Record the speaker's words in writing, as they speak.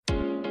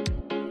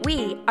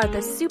We are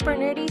the super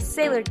nerdy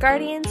Sailor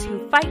Guardians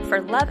who fight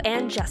for love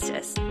and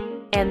justice.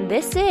 And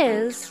this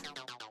is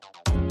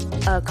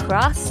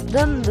Across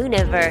the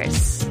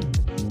Mooniverse.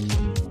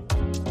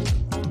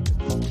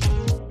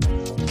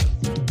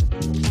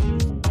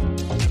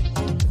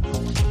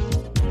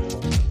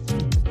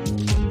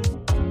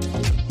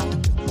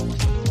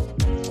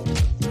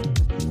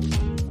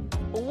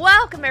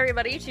 Welcome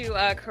everybody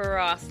to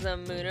Across the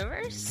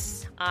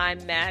Mooniverse.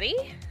 I'm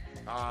Maddie.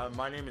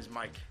 My name is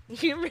Mike.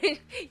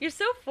 You're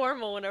so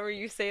formal whenever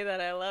you say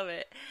that. I love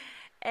it.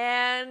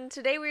 And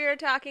today we are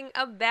talking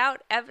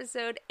about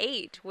episode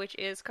 8, which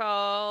is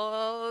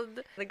called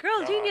The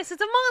Girl Genius is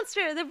a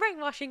Monster, the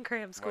Brainwashing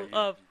Cram School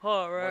of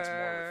Horror. What's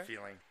more of a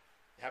feeling?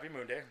 Happy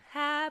Moon Day.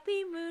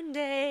 Happy Moon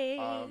Day.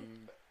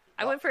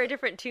 I went for a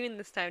different tune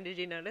this time. Did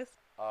you notice?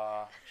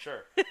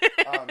 Sure.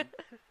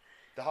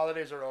 The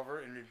holidays are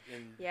over in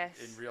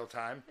real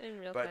time. In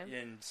real but time. But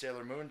in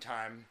Sailor Moon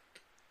time,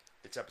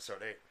 it's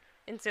episode 8.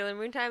 In Sailor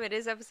Moon time, it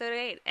is episode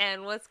 8.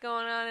 And what's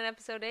going on in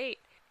episode 8?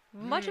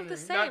 Much of the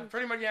same.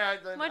 Pretty much, yeah.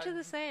 Much of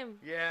the same.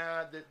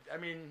 Yeah,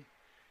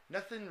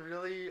 nothing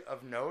really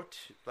of note,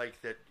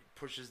 like, that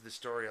pushes the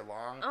story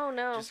along. Oh,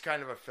 no. Just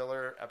kind of a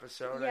filler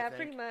episode, I think.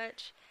 Pretty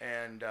much.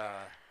 And,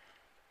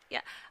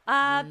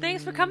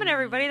 thanks for coming,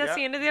 everybody. That's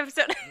the end of the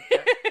episode.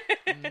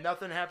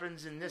 Nothing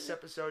happens in this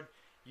episode.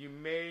 You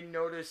may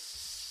notice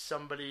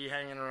somebody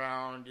hanging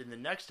around in the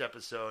next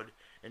episode,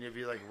 and you'll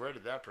be like, where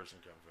did that person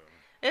come from?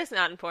 It's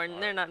not important.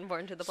 They're not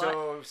important to the plot.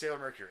 So, Sailor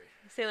Mercury.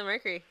 Sailor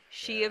Mercury.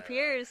 She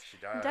appears. She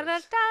does. Da-da-da!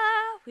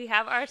 We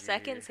have our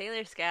second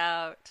Sailor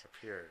Scout.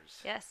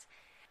 Appears. Yes.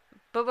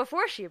 But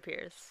before she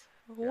appears,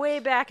 way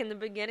back in the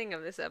beginning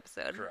of this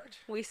episode, correct,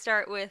 we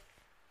start with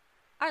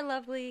our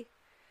lovely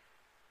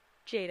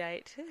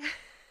Jadeite.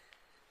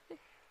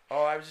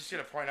 Oh, I was just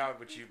going to point out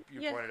what you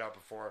pointed out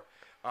before,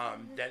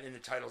 that in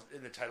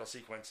the title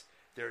sequence,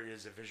 there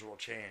is a visual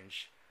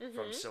change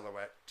from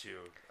silhouette to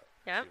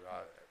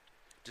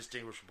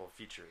distinguishable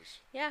features.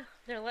 Yeah,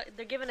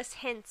 they're giving us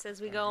hints as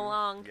we go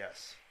along.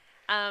 Yes.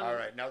 All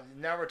right, now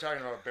we're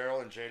talking about Beryl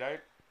and Jadeite.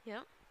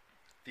 Yep.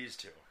 These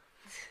two.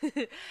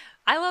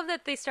 I love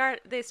that they start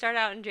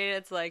out and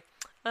Jadeite's like,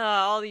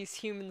 all these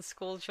human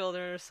school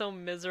children are so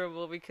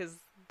miserable because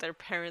their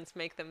parents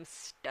make them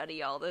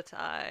study all the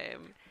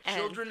time.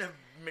 Children have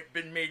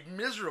been made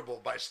miserable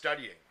by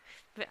studying.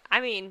 I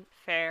mean,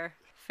 fair.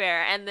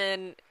 And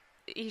then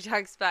he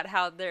talks about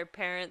how their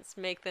parents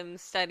make them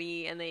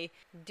study and they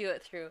do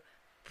it through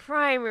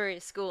primary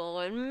school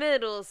and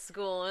middle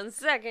school and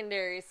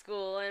secondary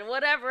school and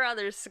whatever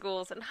other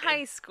schools and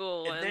high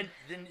school. And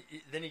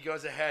then he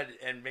goes ahead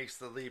and makes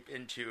the leap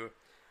into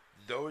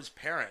those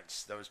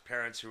parents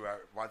who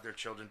want their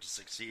children to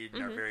succeed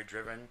and are very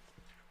driven,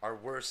 are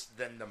worse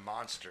than the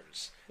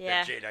monsters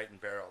that Jadeite and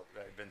Beryl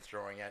have been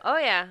throwing at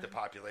the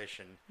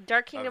population.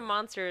 Dark Kingdom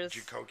monsters.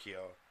 Jukokyo.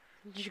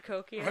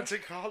 What's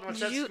it called?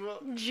 What's that school?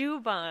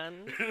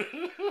 Juban.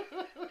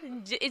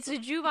 It's a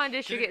Juban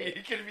district.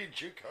 It could be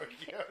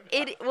Jukokyo.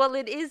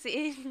 It is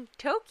in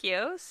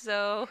Tokyo,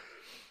 so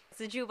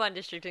it's a Juban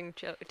district in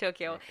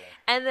Tokyo. Okay.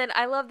 And then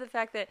I love the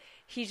fact that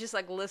he's just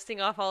like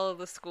listing off all of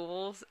the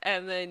schools,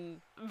 and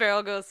then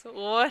Beryl goes,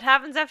 "What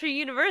happens after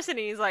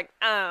university?" He's like,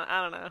 I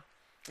don't know.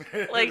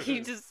 Like he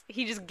just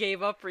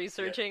gave up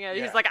researching. Yeah.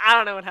 He's like, I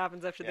don't know what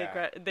happens after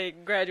they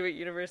graduate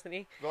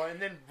university. Well, and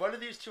then what are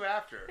these two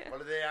after? What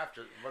are they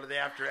after? What are they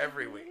after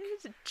every week?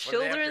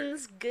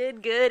 Children's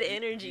good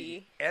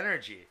energy. The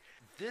energy.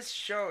 This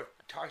show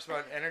talks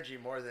about energy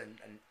more than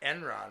an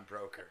Enron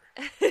broker.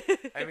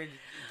 I mean,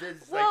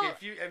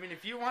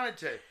 if you wanted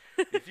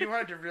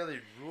to really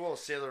rule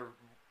Sailor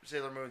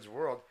Moon's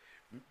world,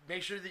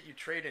 make sure that you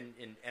trade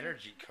in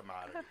energy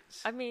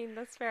commodities. I mean,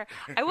 that's fair.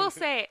 I will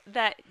say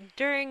that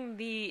during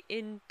the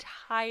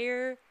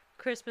entire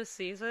Christmas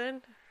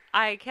season,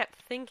 I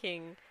kept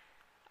thinking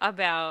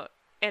about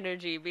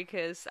energy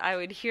because I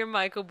would hear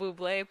Michael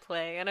Bublé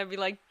play, and I'd be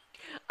like,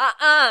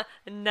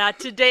 not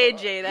today,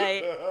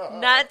 Jadeite.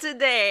 Not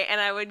today.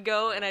 And I would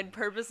go and I'd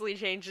purposely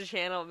change the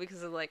channel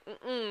because I'm like,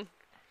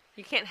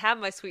 you can't have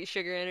my sweet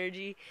sugar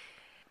energy.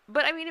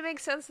 But, I mean, it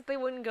makes sense that they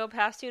wouldn't go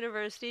past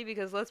university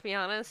because, let's be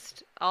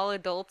honest, all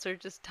adults are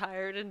just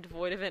tired and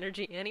devoid of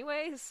energy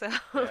anyway, so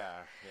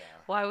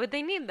why would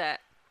they need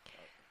that?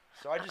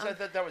 So I thought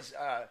that was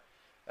I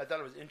thought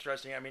it was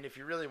interesting. I mean, if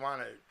you really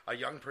want a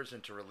young person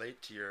to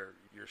relate to your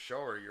show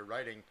or your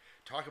writing,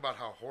 talk about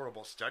how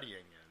horrible studying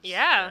is.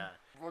 Yeah.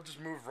 We'll just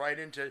move right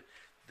into,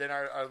 then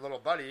our little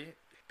buddy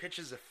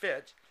pitches a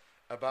fit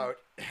about,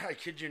 I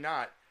kid you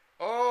not,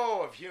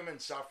 of human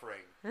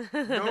suffering.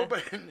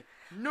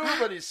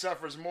 Nobody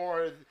suffers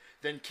more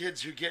than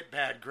kids who get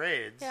bad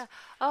grades. Yeah.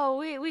 Oh,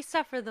 we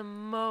suffer the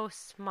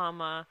most,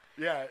 Mama.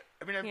 Yeah.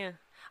 I mean,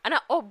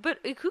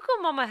 but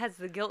Ikuko Mama has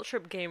the guilt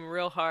trip game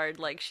real hard.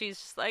 Like, she's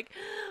just like,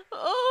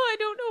 I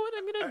don't know what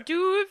I'm gonna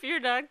do if you're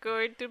not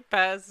going to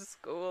pass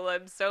school.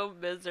 I'm so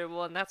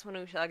miserable. And that's when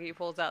Usagi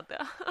pulls out the,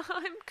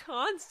 I'm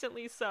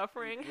constantly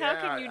suffering. How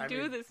can you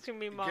do this to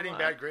me, Mama? Getting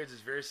bad grades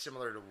is very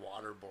similar to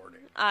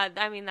waterboarding.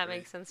 I mean, that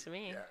makes sense to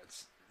me. Yeah,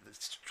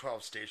 the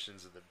 12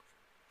 stations of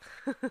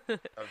the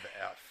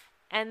F.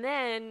 And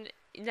then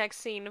next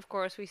scene, of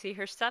course, we see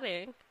her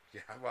studying.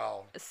 Yeah,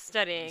 well,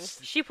 studying.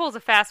 She pulls a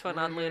fast one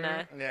on Mhm.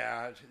 Luna.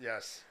 Yeah,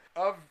 yes.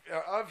 Of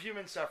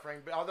human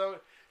suffering, but although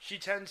she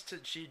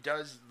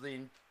does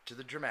lean to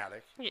the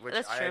dramatic, Yeah, which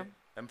that's I true.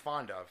 am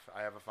fond of.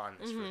 I have a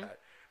fondness for that.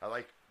 I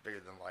like bigger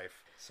than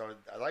life, so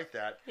I like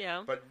that.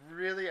 Yeah. But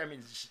really, I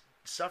mean,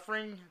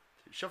 suffering,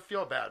 she'll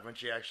feel bad when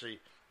she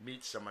actually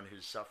meets someone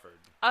who's suffered.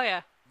 Oh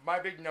yeah. My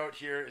big note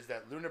here is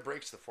that Luna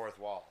breaks the fourth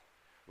wall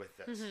with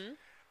this,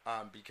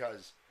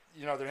 because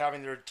they're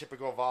having their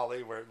typical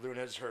volley where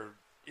Luna's her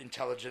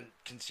intelligent,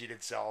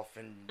 conceited self,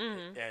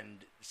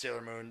 and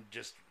Sailor Moon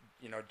just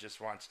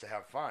wants to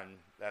have fun,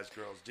 as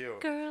girls do.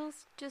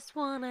 Girls just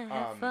wanna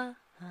have fun.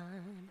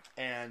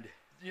 And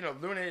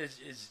Luna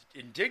is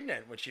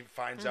indignant when she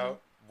finds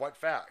out what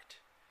fact.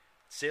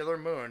 Sailor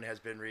Moon has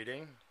been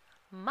reading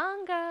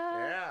manga.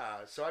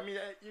 Yeah, so I mean,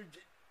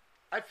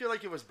 I feel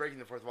like it was breaking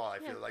the fourth wall. I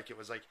feel like it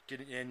was like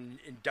getting an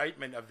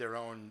indictment of their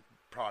own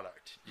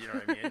product. You know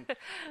what I mean?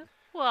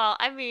 Well,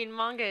 I mean,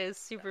 manga is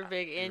super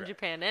big in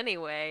Japan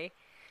anyway.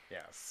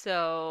 Yeah.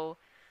 So.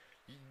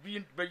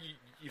 But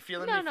you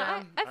feeling me, fam?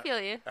 No, I feel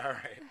you. All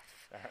right.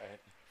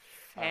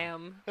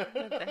 Fam. What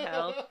the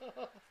hell?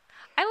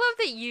 I love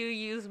that you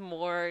use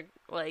more,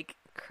 like,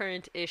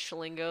 current-ish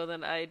lingo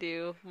than I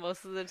do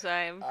most of the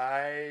time.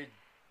 I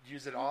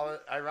use it all,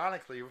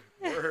 ironically,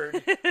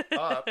 word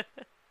up.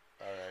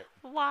 All right.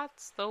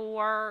 What's the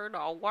word?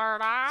 A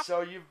word up?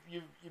 So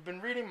you've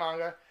been reading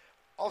manga.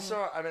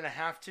 Also, I'm gonna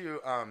have to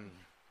own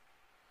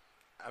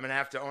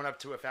up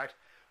to a fact.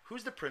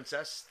 Who's the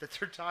princess that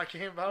they're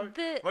talking about?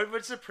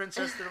 What's the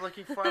princess they're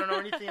looking for? I don't know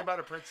anything about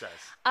a princess.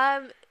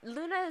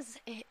 Luna's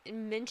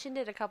mentioned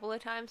it a couple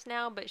of times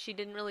now, but she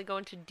didn't really go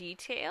into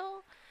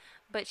detail.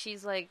 But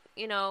she's like,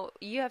 you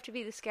have to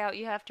be the scout.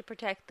 You have to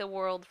protect the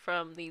world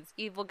from these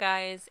evil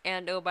guys.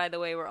 And, oh, by the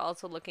way, we're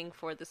also looking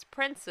for this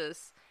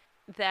princess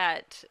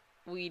that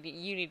you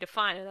need to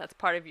find, and that's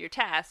part of your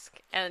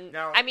task. And,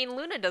 now, I mean,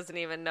 Luna doesn't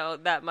even know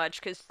that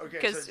much, because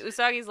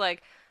Usagi's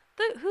like,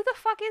 who the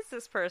fuck is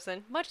this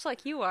person? Much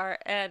like you are.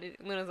 And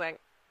Luna's like,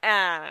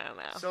 I don't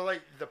know. So,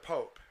 like, the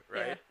Pope,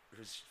 right? Yeah.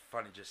 Who's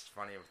funny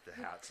with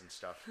the hats and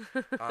stuff.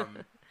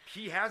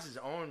 He has his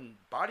own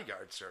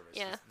bodyguard service,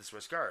 the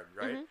Swiss Guard,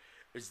 right? Mm-hmm.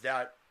 Is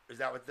that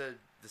what the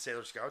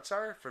Sailor Scouts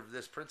are for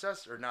this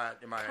princess, or not?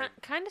 Am I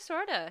kind of,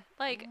 sorta?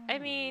 Like, I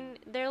mean,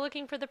 they're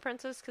looking for the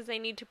princess because they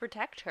need to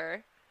protect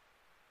her.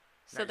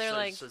 So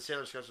nice. So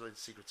Sailor Scouts are like the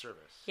Secret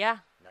Service. Yeah.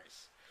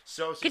 Nice.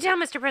 So good job,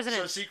 Mr.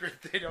 President. So secret,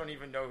 they don't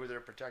even know who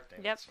they're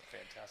protecting. Yep. That's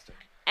fantastic.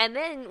 And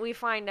then we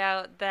find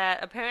out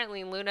that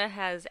apparently Luna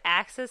has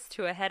access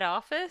to a head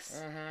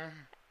office.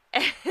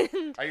 Mm-hmm.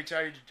 And are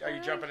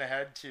you jumping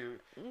ahead to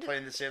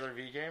playing the Sailor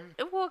V game?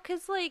 Well,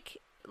 because, like,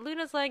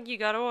 Luna's like, you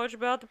gotta watch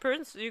about the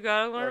prince. You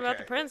gotta learn about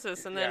the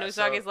princess. And then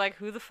Usagi's like,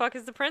 who the fuck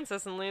is the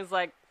princess? And Luna's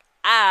like,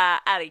 I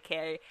don't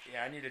care.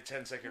 Yeah, I need a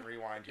 10-second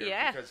rewind here.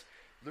 Yeah. Because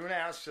Luna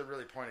asks a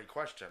really pointed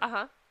question.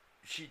 Uh-huh.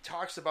 She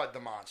talks about the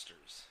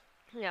monsters.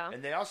 Yeah.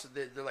 And they're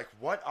like,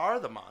 what are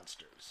the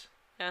monsters?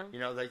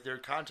 Yeah. Like they're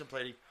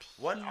contemplating,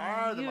 what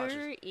are the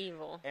monsters? Pure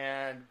evil.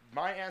 And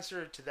my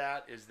answer to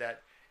that is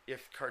that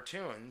if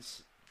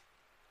cartoons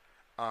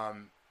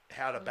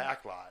had a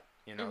backlot,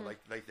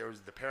 like there was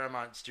the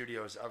Paramount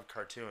Studios of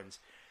cartoons,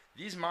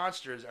 these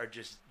monsters are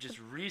just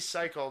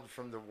recycled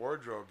from the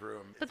wardrobe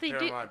room. But the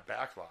Paramount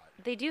backlot.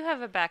 They do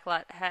have a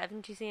backlot.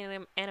 Haven't you seen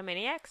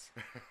Animaniacs?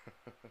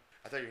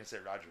 I thought you were going to say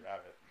Roger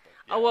Rabbit. But,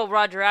 yeah. Oh, well,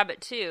 Roger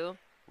Rabbit, too.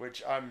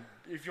 Which,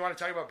 if you want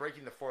to talk about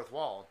breaking the fourth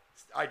wall,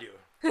 I do.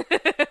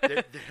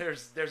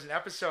 There's an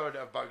episode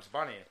of Bugs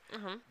Bunny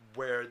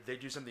where they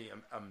do something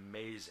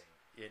amazing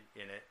in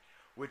it,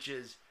 which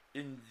is,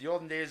 in the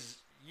olden days,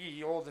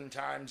 ye olden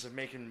times of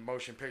making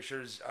motion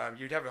pictures,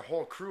 you'd have a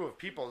whole crew of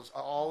people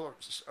all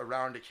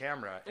around a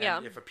camera.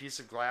 And if a piece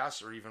of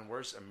glass, or even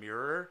worse, a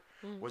mirror,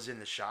 was in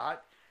the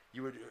shot,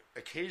 you would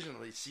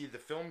occasionally see the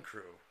film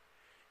crew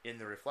in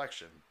the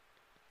reflection.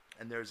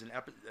 And there's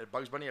a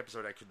Bugs Bunny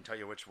episode, I couldn't tell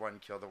you which one,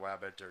 Kill the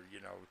Wabbit or,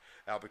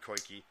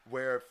 Albuquerque,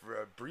 where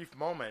for a brief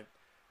moment,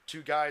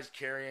 two guys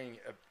carrying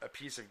a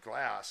piece of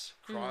glass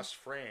cross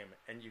frame,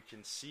 and you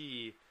can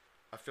see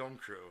a film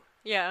crew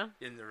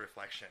in the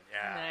reflection.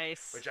 Yeah.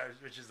 Nice.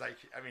 Which is like,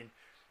 I mean,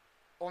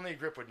 only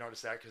Grip would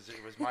notice that because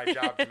it was my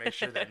job to make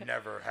sure that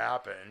never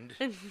happened.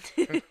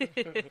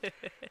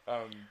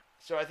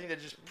 So I think that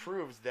just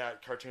proves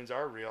that cartoons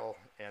are real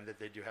and that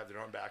they do have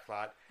their own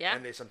backlot. Yeah.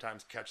 And they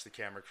sometimes catch the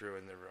camera crew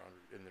in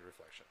the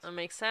reflections. That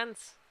makes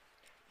sense.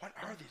 What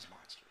are these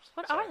monsters?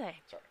 What are they?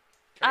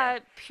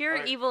 Sorry.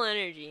 Pure evil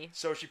energy.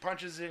 So she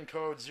punches in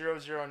code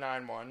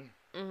 0091.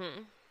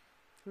 Mm-hmm.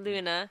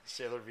 Luna.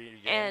 Sailor V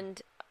again.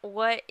 And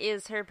what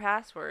is her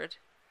password?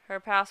 Her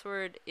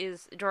password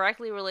is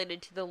directly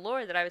related to the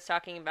lore that I was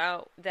talking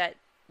about that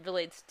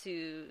relates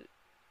to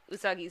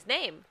Usagi's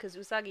name, because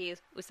Usagi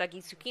is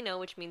Usagi Tsukino,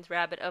 which means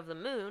rabbit of the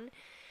moon,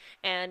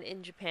 and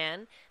in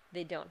Japan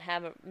they don't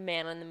have a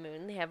man on the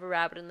moon, they have a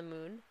rabbit on the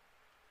moon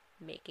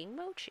making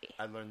mochi.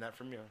 I learned that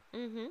from you.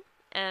 Mm-hmm.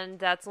 and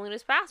that's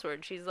Luna's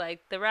password. She's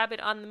like, the rabbit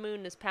on the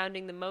moon is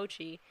pounding the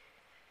mochi.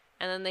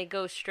 And then they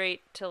go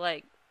straight to,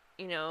 like,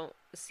 you know,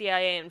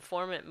 CIA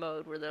informant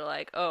mode where they're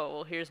like, oh,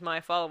 well, here's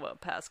my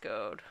follow-up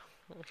passcode.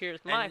 Well,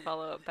 here's my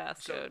follow-up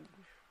passcode.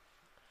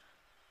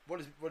 So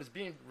what is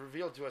being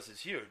revealed to us is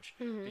huge.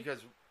 Mm-hmm.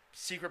 Because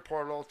secret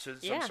portal to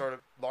some sort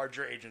of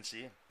larger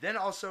agency. Then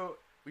also,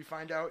 we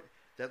find out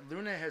that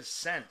Luna has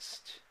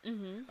sensed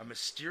a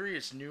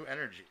mysterious new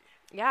energy.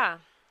 Yeah.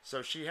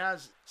 So she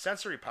has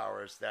sensory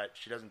powers that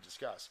she doesn't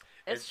discuss.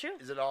 It's true.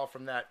 Is it all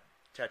from that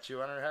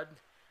tattoo on her head?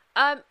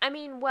 I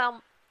mean,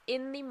 well,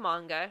 in the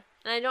manga,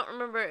 and I don't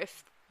remember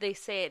if they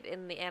say it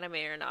in the anime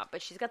or not,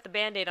 but she's got the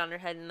Band-Aid on her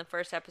head in the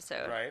first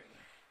episode. Right.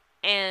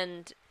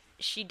 And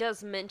she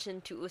does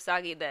mention to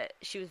Usagi that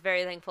she was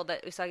very thankful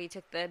that Usagi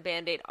took the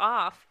Band-Aid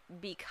off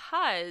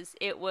because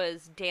it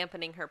was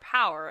dampening her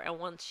power, and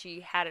once she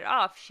had it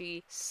off,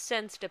 she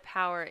sensed a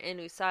power in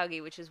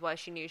Usagi, which is why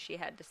she knew she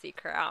had to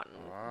seek her out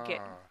and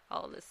get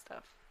all of this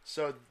stuff.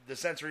 So the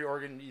sensory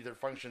organ either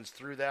functions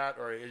through that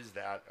or is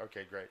that.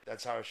 Okay, great.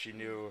 That's how she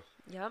knew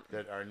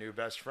that our new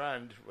best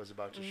friend was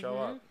about to show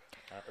up.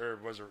 Or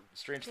was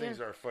strange things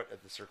are afoot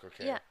at the Circle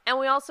K. Yeah, and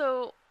we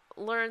also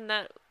learned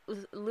that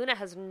Luna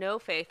has no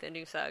faith in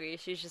Usagi.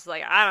 She's just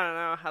like, I don't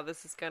know how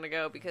this is going to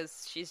go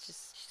because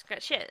she's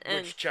got shit. And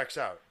which checks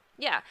out.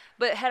 Yeah,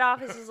 but head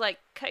office is like,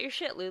 cut your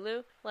shit,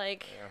 Lulu.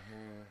 Like,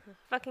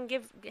 fucking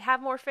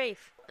have more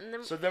faith. And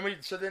then So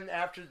then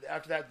after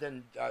that,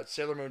 then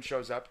Sailor Moon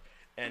shows up.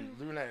 And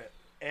Luna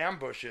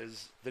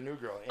ambushes the new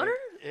girl. And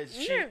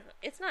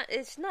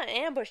it's not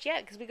ambushed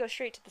yet because we go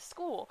straight to the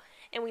school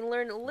and we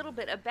learn a little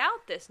bit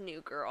about this new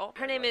girl.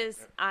 Her name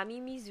is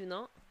Ami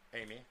Mizuno.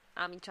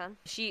 Ami-chan.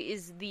 She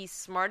is the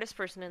smartest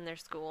person in their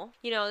school.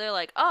 You know, they're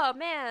like, oh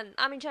man,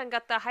 Ami-chan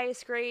got the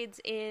highest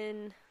grades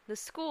in the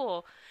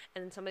school.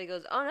 And then somebody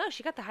goes, oh no,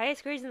 she got the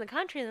highest grades in the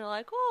country. And they're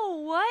like,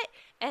 oh, what?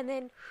 And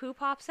then who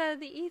pops out of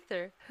the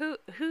ether?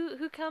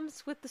 Who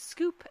comes with the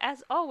scoop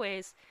as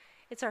always?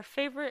 It's our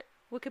favorite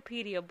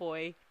Wikipedia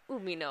boy,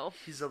 Umino.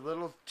 He's a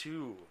little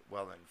too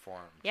well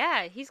informed.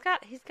 Yeah, he's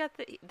got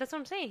the. That's what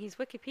I'm saying. He's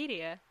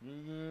Wikipedia.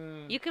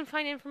 You can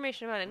find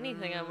information about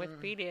anything on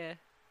Wikipedia,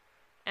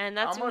 and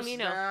that's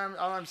Umino.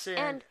 All I'm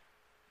saying.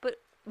 But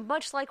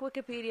much like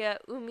Wikipedia,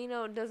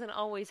 Umino doesn't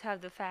always have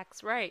the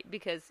facts right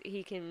because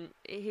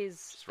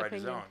his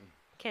opinion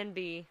can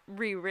be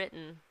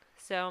rewritten.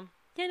 So.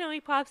 You know, he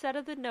pops out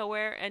of the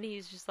nowhere, and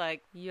he's just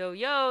like,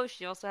 yo,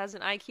 she also has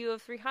an IQ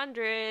of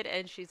 300,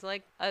 and she's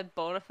like a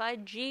bona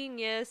fide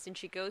genius, and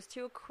she goes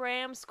to a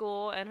cram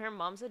school, and her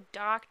mom's a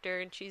doctor,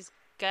 and she's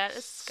got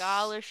a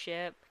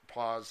scholarship.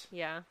 Pause.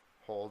 Yeah.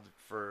 Hold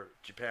for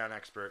Japan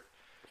expert.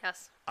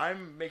 Yes.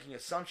 I'm making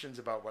assumptions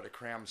about what a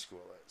cram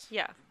school is.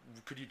 Yeah.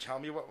 Could you tell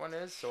me what one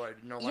is so I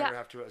no longer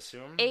have to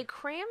assume? A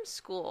cram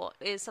school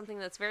is something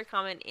that's very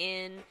common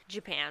in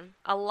Japan.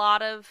 A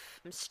lot of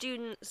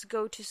students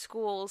go to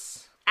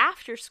schools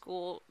after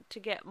school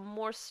to get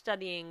more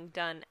studying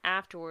done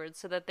afterwards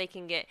so that they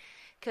can get...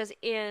 Because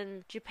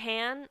in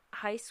Japan,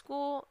 high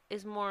school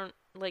is more...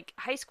 Like,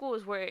 high school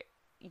is where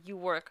you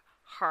work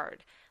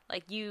hard.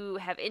 Like, you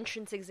have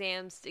entrance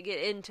exams to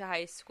get into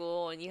high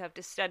school, and you have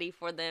to study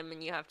for them,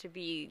 and you have to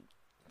be,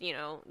 you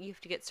know, you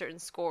have to get certain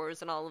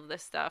scores and all of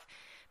this stuff.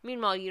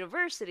 Meanwhile,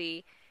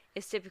 university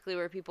is typically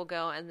where people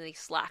go and they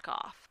slack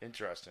off.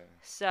 Interesting.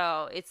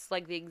 So, it's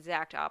like the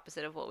exact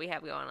opposite of what we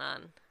have going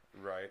on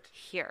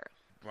here.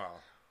 Well,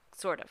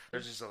 sort of.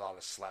 There's just a lot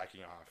of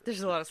slacking off.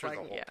 There's a lot of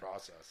slacking, the whole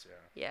process,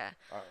 Yeah.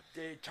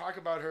 They talk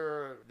about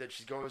her, that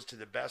she goes to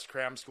the best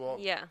cram school.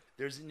 Yeah.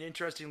 There's an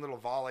interesting little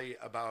volley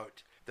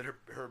about... that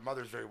her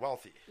mother's very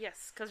wealthy.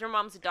 Yes, because her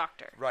mom's a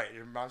doctor. Right,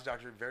 her mom's a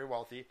doctor, very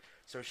wealthy,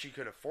 so she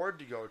could afford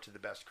to go to the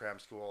best cram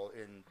school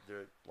in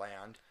the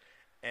land,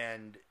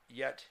 and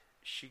yet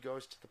she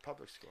goes to the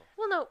public school.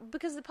 Well, no,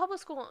 because the public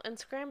school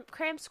and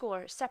cram school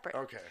are separate.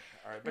 Okay,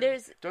 all right. But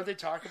don't they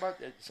talk about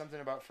something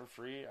about for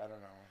free? I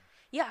don't know.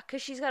 Yeah,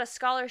 because she's got a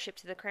scholarship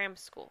to the cram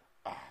school.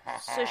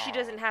 So she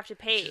doesn't have to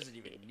pay. She doesn't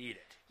even need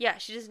it. Yeah,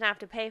 she doesn't have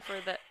to pay for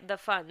the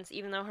funds.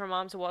 Even though her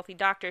mom's a wealthy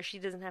doctor, she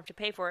doesn't have to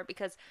pay for it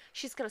because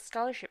she's got a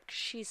scholarship.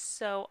 She's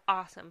so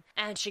awesome.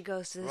 And she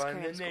goes to this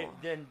cram school.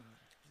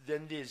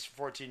 Then these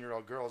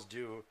 14-year-old girls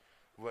do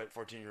what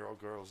 14-year-old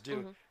girls do.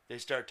 Mm-hmm. They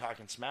start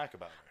talking smack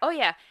about her. Oh,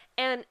 yeah.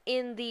 And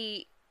in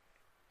the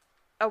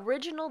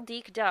original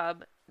Deke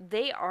dub,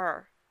 they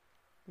are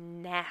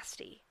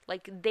nasty.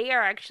 Like, they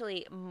are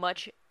actually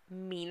much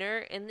meaner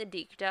in the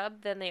Deke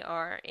dub than they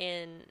are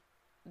in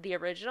the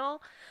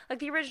original. Like,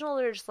 the original,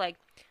 they're just like,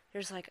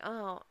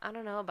 oh, I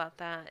don't know about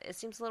that. It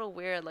seems a little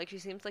weird. Like, she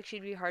seems like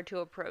she'd be hard to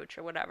approach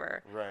or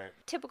whatever. Right.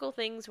 Typical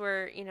things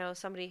where, you know,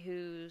 somebody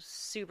who's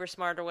super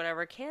smart or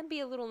whatever can be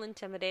a little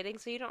intimidating,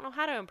 so you don't know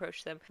how to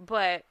approach them.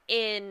 But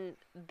in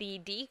the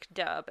Deke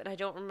dub, and I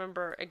don't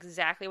remember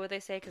exactly what they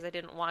say because I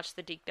didn't watch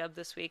the Deke dub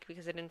this week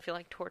because I didn't feel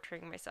like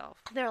torturing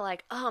myself. They're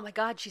like, oh my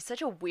god, she's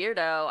such a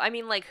weirdo. I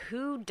mean, like,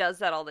 who does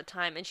that all the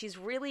time? And she's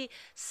really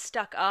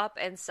stuck up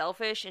and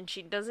selfish, and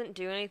she doesn't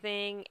do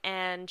anything,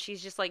 and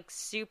she's just, like,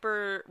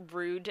 super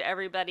rude to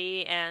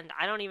everybody, and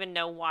I don't even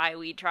know why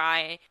we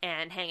try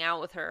and hang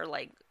out with her.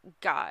 Like,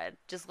 God,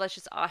 let's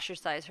just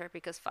ostracize her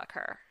because fuck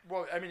her.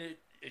 Well, I mean,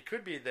 it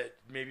could be that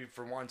maybe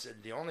for once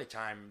and the only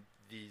time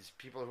these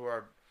people who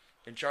are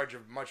in charge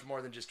of much more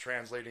than just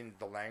translating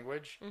the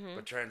language,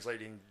 but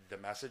translating the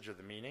message or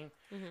the meaning,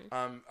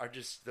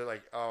 they're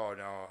like, oh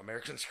no,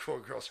 American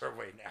schoolgirls are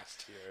way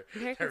nastier.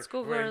 American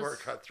schoolgirls way more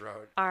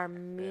cutthroat. Are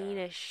mean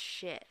as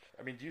shit.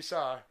 I mean, you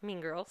saw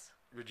Mean Girls.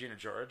 Regina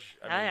George.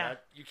 I mean,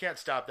 that, you can't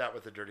stop that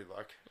with a dirty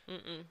look.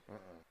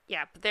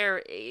 Yeah, but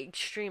they're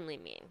extremely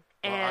mean.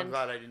 Well, I'm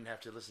glad I didn't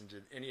have to listen to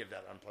any of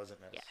that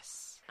unpleasantness.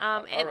 Yes.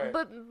 Right.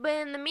 But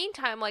in the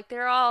meantime, like,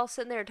 they're all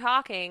sitting there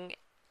talking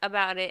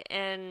about it,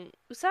 and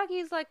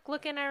Usagi's like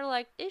looking at her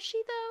like, is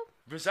she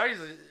though?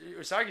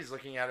 Usagi's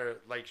looking at her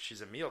like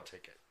she's a meal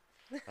ticket.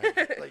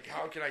 Like,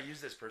 how can I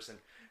use this person?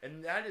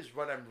 And that is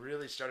what I'm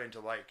really starting to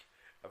like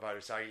about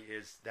Usagi,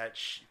 is that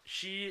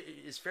she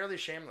is fairly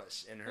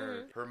shameless in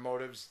her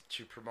motives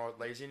to promote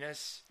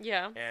laziness,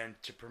 and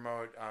to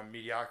promote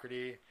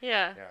mediocrity.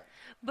 Yeah.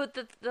 But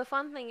the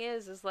fun thing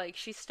is like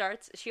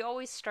she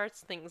always starts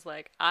things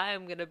like,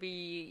 I'm gonna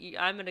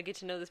get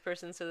to know this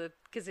person so that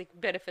because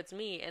it benefits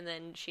me, and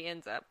then she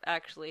ends up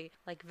actually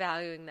like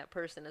valuing that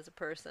person as a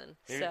person.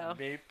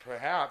 Maybe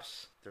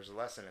perhaps there's a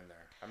lesson in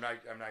there. I'm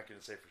not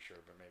gonna say for sure,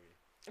 but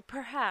maybe.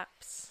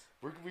 Perhaps.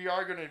 We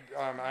are going to,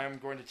 I am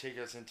going to take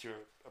us into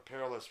a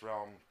perilous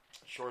realm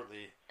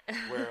shortly,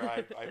 where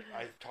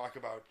I talk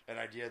about an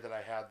idea that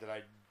I had that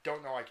I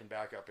don't know I can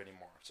back up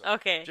anymore. So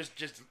okay.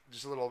 Just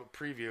a little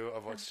preview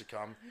of what's to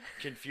come.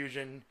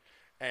 Confusion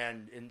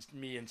and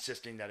me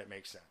insisting that it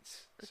makes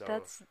sense.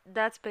 So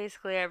that's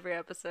basically every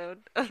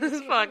episode of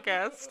this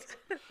podcast.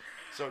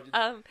 So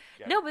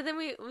no, but then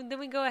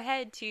we go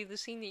ahead to the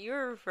scene that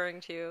you're referring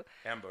to.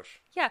 Ambush.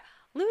 Yeah,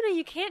 Luna,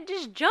 you can't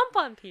just jump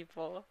on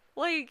people.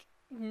 Like,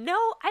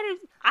 no,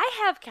 I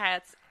have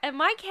cats, and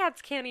my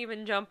cats can't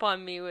even jump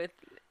on me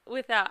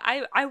without.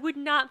 I would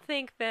not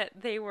think that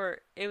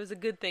it was a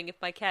good thing if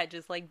my cat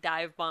just like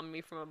dive bombed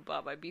me from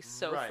above. I'd be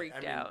so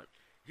freaked out.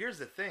 Here's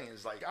the thing: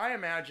 is like I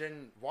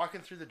imagine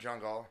walking through the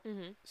jungle,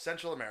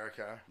 Central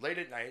America, late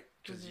at night,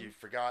 because you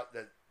forgot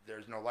that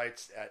there's no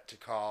lights at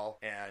Tikal,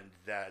 and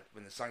that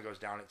when the sun goes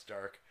down, it's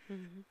dark.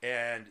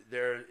 And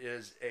there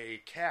is a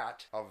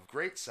cat of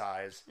great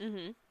size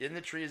in the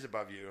trees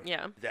above you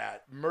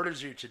that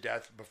murders you to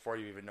death before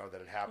you even know that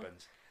it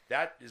happens.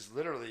 That is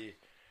literally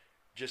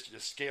just a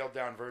scaled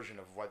down version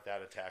of what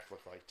that attack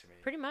looked like to me.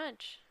 Pretty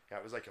much. Yeah,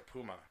 it was like a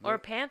puma. Or a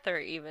panther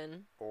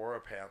even.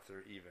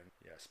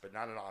 Yes, but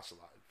not an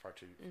ocelot. Far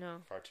too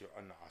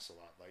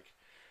un-ocelot like.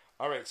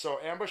 All right, so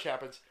ambush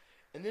happens,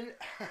 and then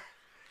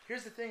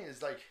here's the thing: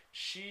 is like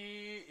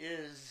she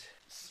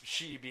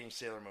being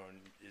Sailor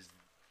Moon is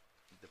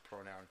the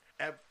pronoun.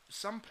 At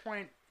some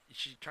point,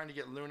 she's trying to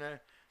get Luna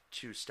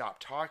to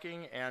stop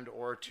talking and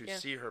or to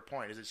see her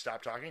point. Is it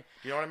stop talking?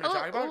 You know what I'm going to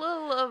talk about?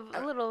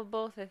 A little of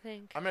both, I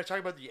think. I'm going to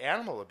talk about the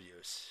animal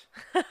abuse.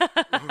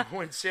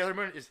 When Sailor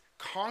Moon is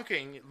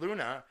conking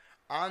Luna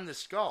on the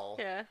skull.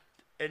 Yeah.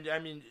 And I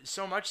mean,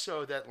 so much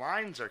so that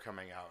lines are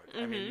coming out.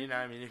 I mean,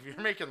 if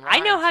you're making lines. I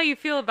know how you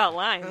feel about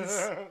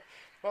lines.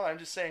 Well, I'm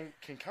just saying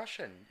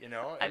concussion,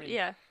 I mean,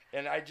 yeah.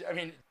 And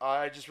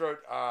I just wrote,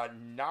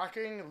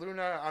 knocking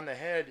Luna on the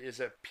head is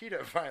a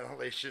PETA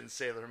violation,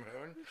 Sailor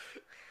Moon.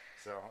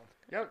 So,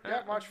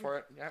 watch for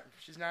it. Yeah,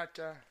 she's not...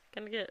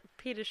 Gonna get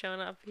PETA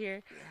showing up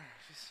here. Yeah,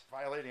 she's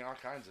violating all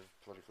kinds of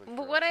politically...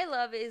 But what I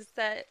love is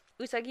that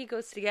Usagi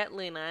goes to get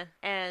Luna,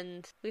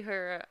 and we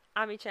hear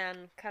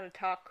Ami-chan kind of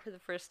talk for the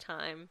first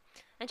time.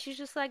 And she's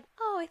just like,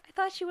 oh, I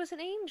thought she was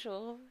an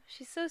angel.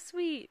 She's so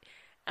sweet.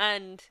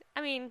 And,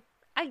 I mean,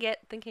 I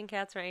get thinking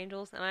cats are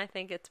angels, and I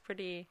think it's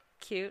pretty...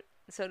 cute.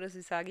 So does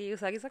Usagi.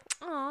 Usagi's like,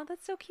 oh,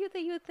 that's so cute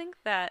that you would think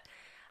that.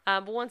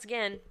 But once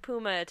again,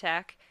 Puma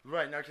attack.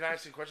 Right, now can I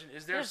ask you a question?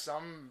 Is there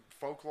some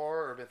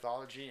folklore or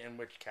mythology in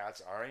which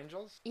cats are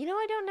angels?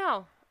 I don't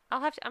know.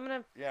 I'm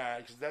gonna... Yeah,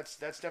 because that's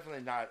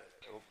definitely not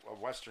a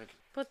Western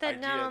put that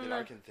idea down that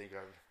I can think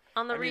of.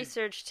 On the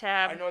research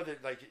tab. I know that,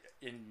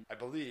 I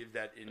believe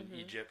that in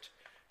Egypt,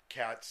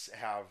 cats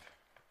have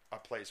a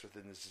place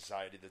within the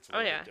society that's a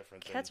little bit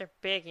different. Cats are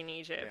big in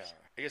Egypt. Yeah,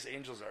 I guess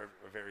angels are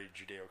a very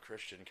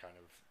Judeo-Christian kind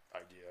of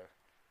idea.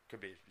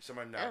 Could be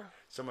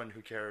someone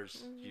who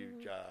cares. You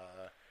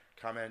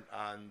comment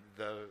on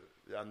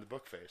the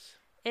book face.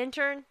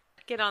 Intern,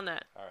 get on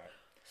that. All right.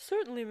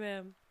 Certainly,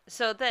 ma'am.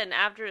 So then,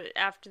 after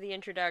the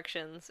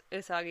introductions,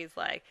 Usagi's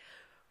like,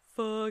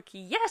 "Fuck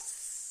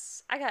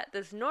yes! I got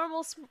this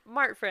normal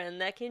smart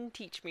friend that can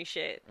teach me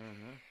shit."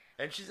 Mm-hmm.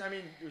 And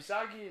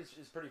Usagi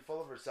is pretty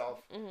full of herself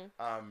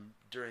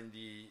during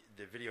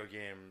the video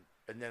game,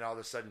 and then all of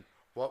a sudden,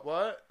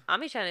 what?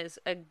 Ami-chan is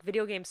a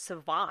video game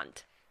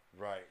savant.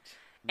 Right.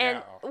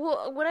 And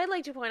what I'd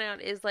like to point out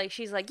is, like,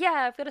 she's like, yeah,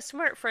 I've got a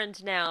smart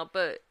friend now,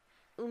 but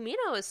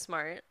Umino is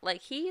smart.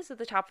 Like, he's at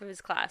the top of his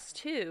class,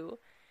 too.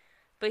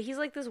 But he's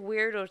like this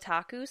weird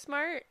otaku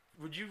smart.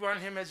 would you want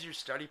him as your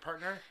study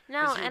partner?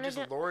 No, Because he and would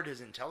just lord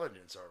his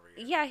intelligence over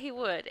you. Yeah, he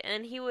would,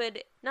 and he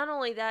would. Not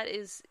only that,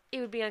 it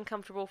would be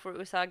uncomfortable for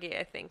Usagi,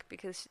 I think,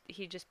 because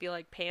he'd just be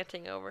like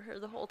panting over her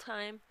the whole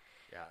time.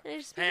 Yeah.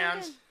 And just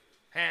Hands.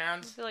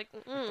 He'd be like,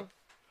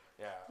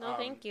 Yeah. no,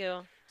 thank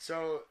you.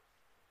 So,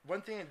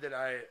 one thing that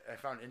I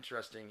found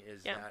interesting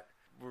is that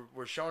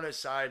we're shown a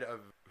side of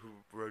who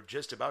we're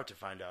just about to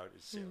find out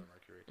is Sailor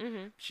Mercury.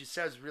 Mm-hmm. She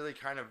says really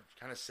kind of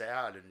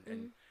sad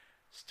and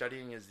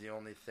studying is the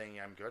only thing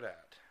I'm good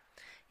at.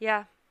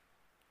 Yeah.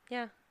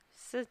 Yeah.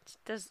 So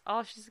that's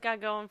all she's got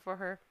going for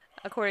her,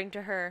 according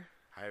to her.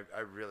 I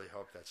really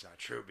hope that's not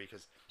true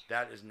because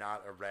that is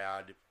not a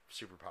rad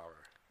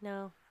superpower.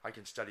 No. I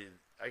can study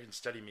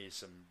me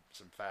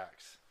some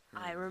facts.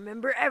 I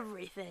remember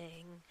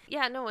everything.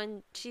 Yeah, no,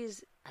 and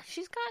she's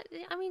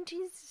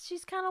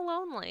kind of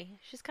lonely.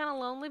 She's kind of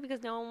lonely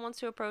because no one wants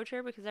to approach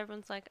her because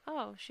everyone's like,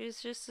 oh,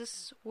 she's just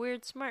this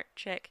weird smart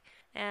chick.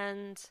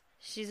 And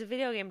she's a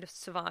video game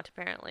savant,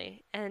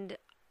 apparently. And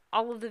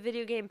all of the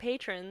video game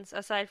patrons,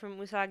 aside from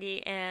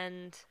Usagi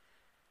and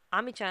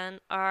Ami-chan,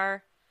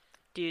 are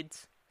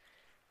dudes.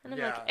 And I'm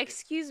like,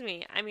 excuse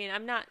me. I mean,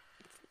 I'm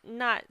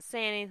not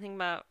saying anything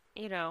about,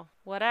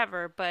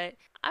 whatever, but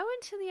I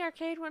went to the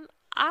arcade when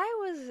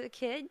I was a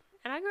kid,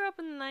 and I grew up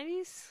in the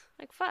 90s.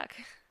 Like, fuck.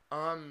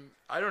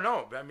 I don't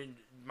know. I mean,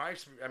 my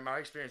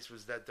experience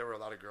was that there were a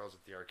lot of girls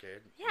at the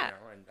arcade. Yeah.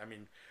 And I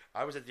mean,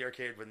 I was at the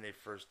arcade when they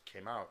first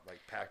came out, like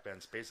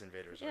Pac-Man Space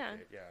Invaders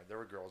arcade. Yeah, there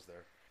were girls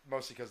there.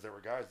 Mostly because there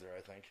were guys there,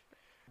 I think.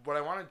 What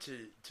I wanted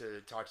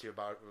to talk to you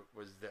about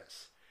was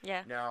this.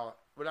 Yeah. Now,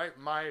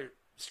 my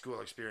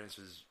school experience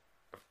was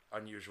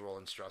unusual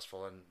and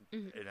stressful, and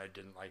I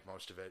didn't like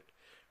most of it.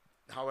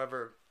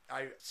 However,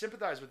 I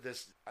sympathize with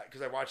this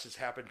because I watched this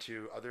happen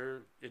to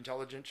other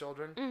intelligent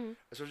children,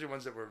 especially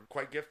ones that were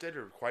quite gifted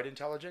or quite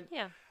intelligent.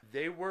 Yeah.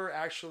 They were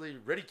actually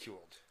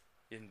ridiculed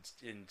in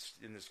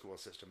the school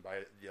system by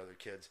the other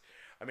kids.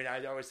 I mean,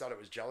 I always thought it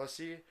was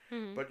jealousy,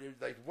 but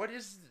what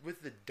is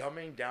with the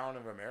dumbing down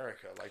of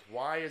America? Like,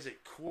 why is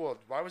it cool?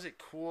 Why was it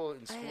cool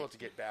in school to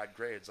get bad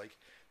grades? Like,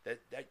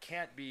 that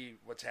can't be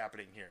what's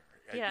happening here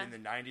in the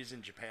 90s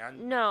in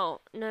Japan. No.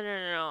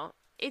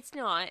 It's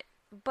not,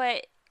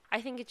 but I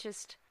think it's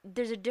just,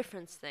 there's a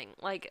difference thing.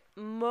 Like,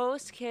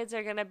 most kids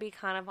are going to be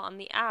kind of on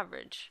the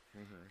average.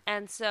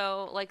 And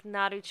so, like,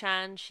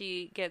 Naru-chan,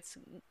 she gets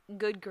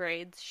good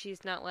grades.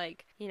 She's not,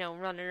 like,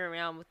 running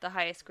around with the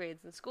highest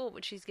grades in school,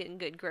 but she's getting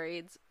good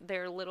grades.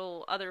 Their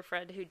little other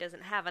friend who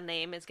doesn't have a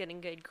name is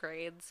getting good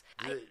grades.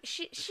 Does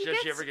she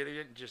ever get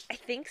it? I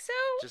think so.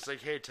 Just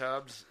like, hey,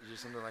 Tubbs, or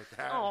something like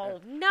that.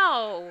 Oh,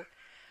 no.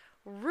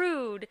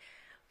 Rude.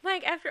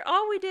 Mike, after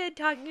all we did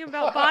talking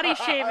about body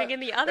shaming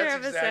in the other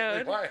That's episode.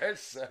 Exactly why I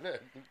said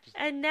it.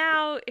 And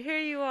now, here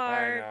you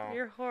are. I know.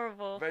 You're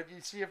horrible. But you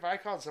see, if I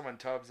called someone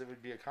Tubbs, it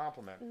would be a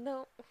compliment.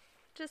 No.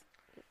 Just.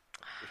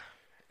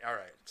 All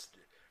right.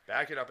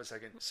 Back it up a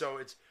second. So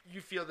you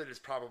feel that it's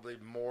probably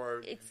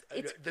more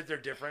that they're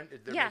different.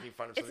 They're making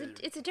fun of something.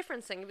 It's a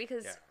difference thing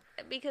because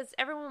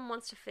everyone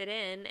wants to fit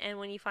in, and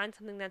when you find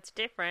something that's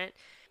different,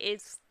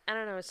 it's, I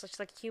don't know, it's just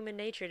like human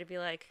nature to be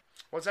like.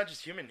 Well, it's not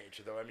just human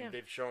nature though. I mean,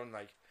 they've shown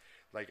like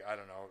I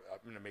don't know. I'm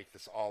gonna make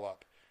this all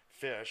up.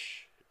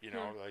 Fish.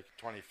 Like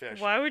 20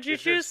 fish. Why would you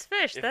choose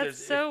fish?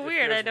 That's so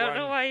weird. I don't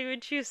know why you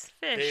would choose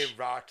fish. They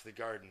rocked the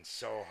garden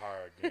so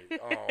hard.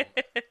 Oh,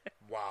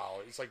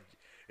 wow.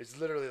 It's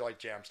literally like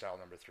Jam Style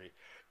number 3.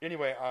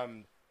 Anyway,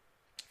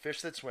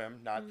 fish that swim,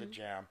 not the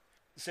jam.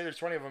 Say there's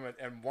 20 of them,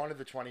 and one of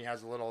the 20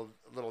 has a little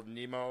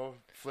Nemo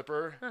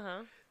flipper.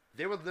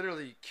 They would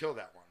literally kill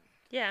that one.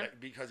 Yeah.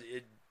 Because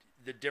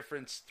the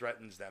difference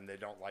threatens them. They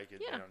don't like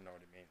it. Yeah. They don't know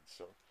what it means.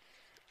 So.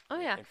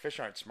 Oh yeah. And fish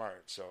aren't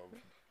smart, so.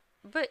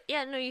 But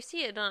yeah, no, you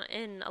see it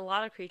in a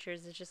lot of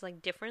creatures. It's just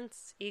like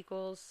difference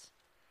equals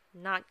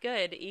not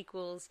good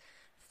equals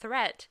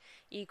threat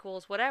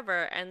equals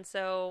whatever, and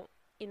so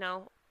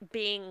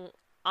being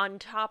on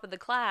top of the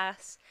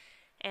class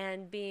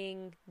and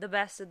being the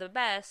best of the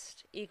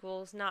best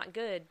equals not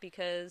good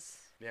because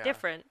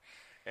different.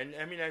 And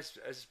I mean, I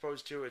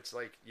suppose too, it's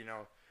like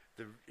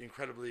the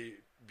incredibly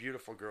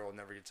beautiful girl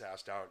never gets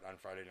asked out on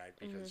Friday night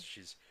because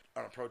she's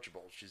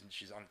unapproachable.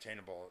 She's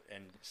unattainable,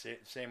 and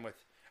same with.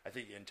 I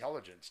think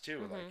intelligence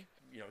too, like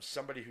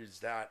somebody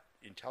who's that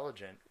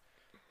intelligent,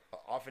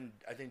 often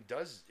I think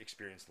does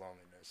experience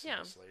loneliness and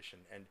isolation.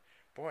 And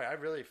boy, I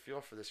really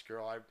feel for this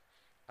girl.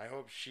 I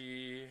hope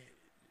she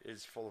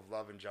is full of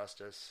love and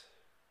justice.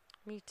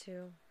 Me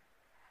too.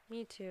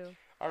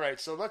 All right,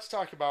 so let's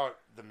talk about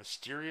the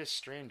mysterious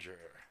stranger.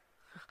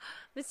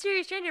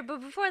 Mysterious stranger,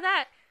 but before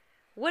that.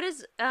 What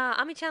does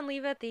Ami-chan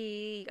leave at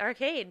the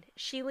arcade?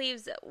 She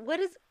leaves,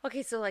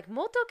 so like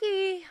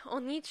Motoki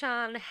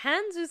Oni-chan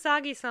hands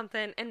Usagi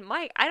something, and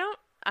Mike,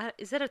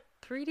 is that a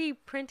 3D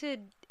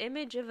printed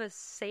image of a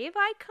save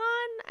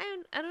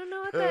icon? I don't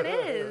know what that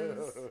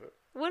is.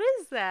 What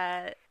is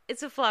that?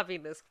 It's a floppy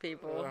disk,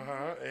 people.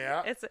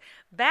 Yeah. It's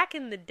back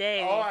in the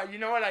day. Oh, you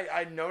know what?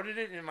 I noted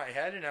it in my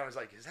head, and I was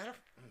like, is that a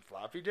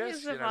floppy disk?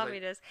 It's a floppy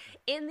disk.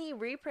 In the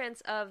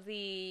reprints of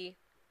the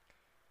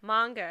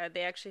manga,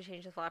 they actually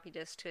changed the floppy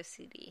disk to a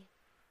CD.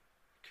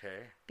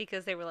 Okay.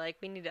 Because they were like,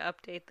 we need to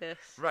update this.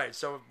 Right.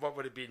 So what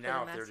would it be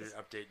now if they were to masses.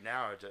 update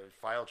now to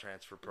file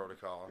transfer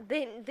protocol?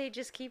 They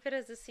just keep it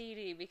as a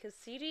CD because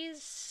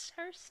CDs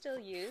are still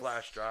used.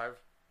 Flash drive,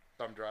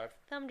 thumb drive.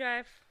 Thumb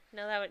drive.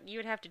 No, you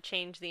would have to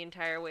change the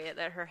entire way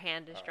that her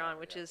hand is drawn,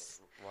 which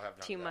is We'll have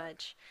none too of that.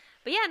 much.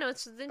 But yeah, no.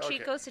 So then she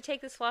Okay. goes to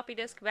take this floppy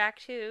disk back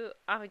to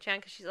Ami-chan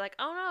because she's like,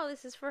 "Oh no,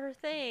 this is for her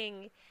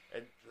thing."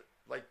 And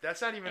like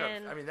that's not even.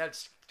 And- I mean,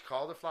 that's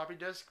called a floppy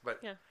disk, but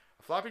Yeah.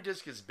 a floppy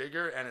disk is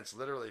bigger and it's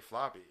literally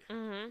floppy.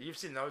 Mm-hmm. You've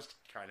seen those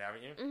kind,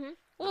 haven't you? Mm-hmm.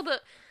 Well,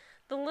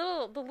 the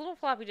little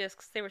floppy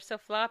disks, they were so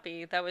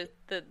floppy. That was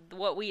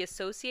what we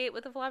associate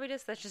with a floppy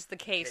disk. That's just the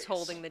case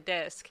holding the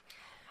disk.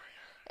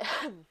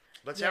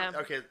 Let's Yeah.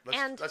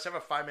 let's have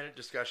a 5-minute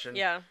discussion.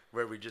 Yeah.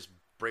 Where we just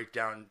break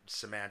down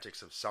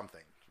semantics of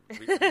something.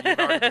 You've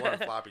already blown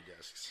floppy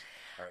disks.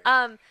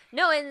 All right.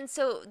 No, and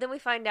so then we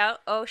find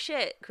out, oh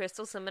shit,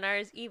 Crystal Seminar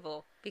is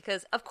evil.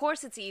 Because, of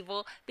course it's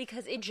evil,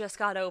 because it just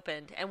got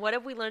opened. And what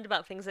have we learned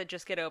about things that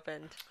just get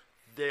opened?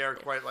 They are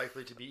quite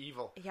likely to be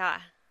evil. Yeah.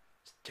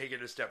 Take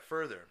it a step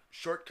further.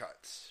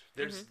 Shortcuts.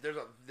 There's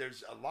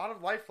a lot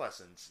of life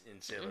lessons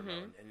in Sailor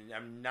Moon, and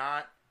I'm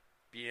not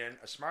being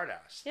a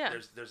smartass. Yeah.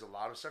 There's a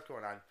lot of stuff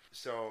going on.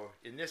 So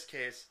in this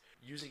case,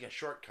 using a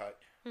shortcut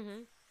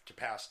to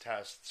pass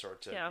tests or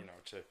to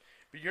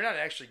but you're not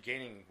actually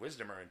gaining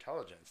wisdom or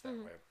intelligence that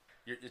way.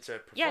 It's a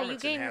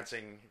performance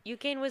enhancing. You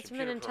gain wisdom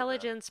and computer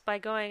intelligence by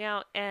going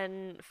out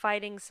and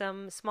fighting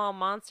some small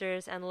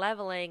monsters and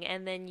leveling,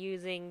 and then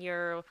using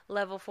your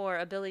level 4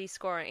 ability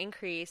score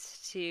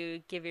increase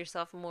to give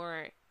yourself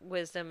more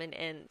wisdom and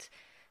int.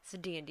 It's a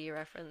D&D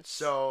reference.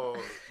 So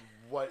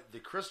what the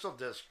crystal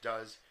disc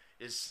does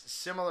is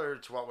similar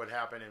to what would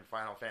happen in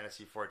Final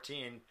Fantasy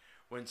XIV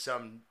when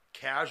some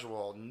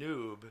casual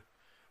noob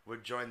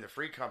would join the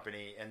free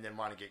company and then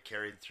want to get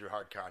carried through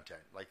hard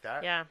content. Like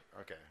that? Yeah.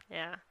 Okay.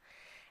 Yeah.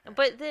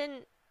 But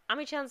then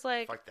Ami-chan's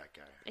like... Fuck that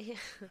guy.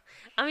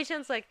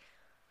 Ami-chan's like,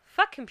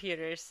 fuck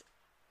computers.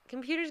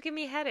 Computers give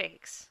me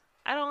headaches.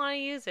 I don't want to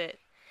use it.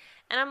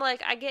 And I'm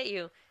like, I get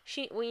you.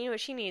 You know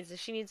what she needs?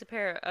 She needs a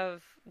pair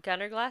of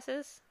gunner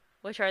glasses,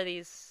 which are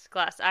these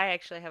glasses. I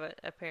actually have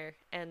a pair,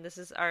 and this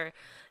is our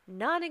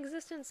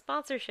non-existent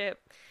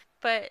sponsorship.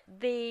 But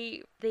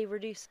they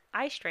reduce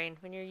eye strain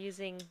when you're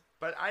using...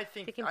 But I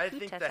think the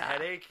computer.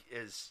 headache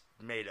is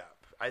made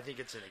up. I think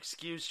it's an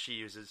excuse she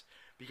uses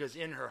because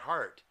in her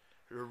heart,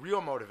 her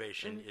real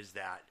motivation is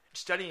that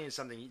studying is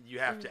something you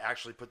have to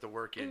actually put the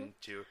work in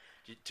to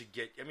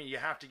get. I mean, you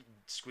have to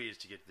squeeze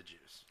to get the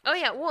juice. Oh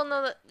yeah, well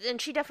no,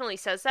 and she definitely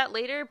says that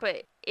later,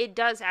 but it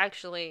does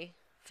actually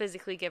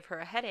physically give her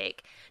a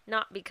headache,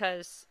 not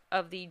because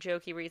of the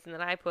jokey reason that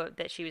I put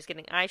that she was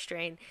getting eye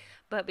strain,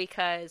 but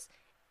because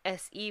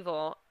it's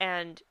evil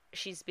and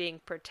she's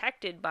being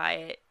protected by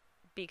it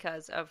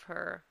because of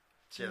her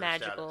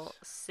magical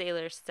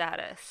sailor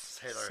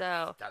status.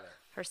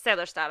 Her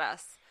sailor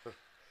status.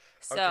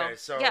 So, okay,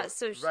 so yeah,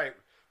 so right,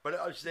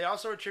 but they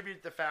also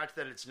attribute the fact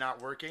that it's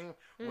not working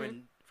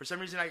when, for some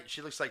reason,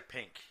 she looks like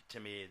Pink to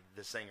me,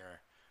 the singer.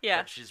 Yeah,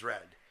 but she's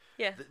red.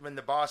 Yeah, when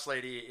the boss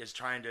lady is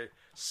trying to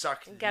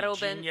suck the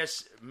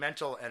genius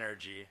mental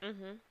energy.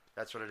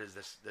 That's what it is.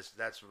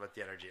 That's what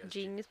the energy is.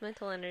 Genius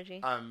mental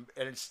energy. And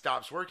it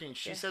stops working.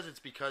 She says it's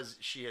because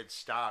she had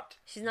stopped.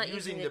 She's not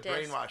using the disc.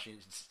 brainwashing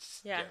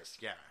disc. Yeah.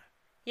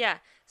 Yeah.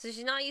 So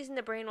she's not using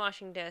the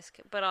brainwashing disc,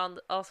 but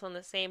also on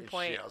the same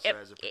point, she also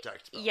has a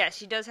protect spell. Yes,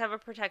 she does have a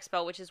protect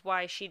spell, which is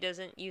why she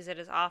doesn't use it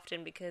as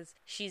often because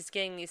she's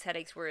getting these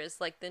headaches. Whereas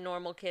like the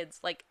normal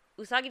kids, like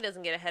Usagi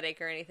doesn't get a headache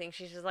or anything.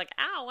 She's just like,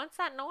 "Ow, what's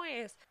that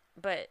noise?"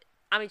 But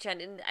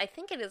Ami-chan, I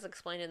think it is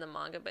explained in the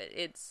manga, but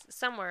it's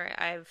somewhere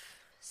I've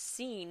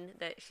seen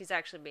that she's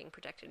actually being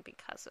protected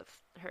because of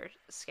her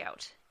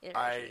scout energy.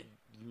 I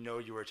know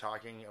you were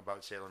talking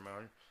about Sailor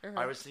Moon.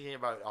 I was thinking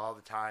about all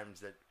the times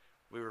that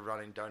we were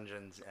running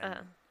dungeons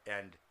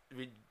and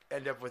we'd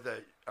end up with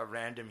a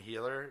random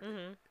healer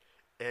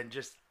and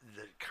just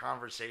the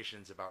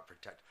conversations about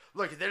protect.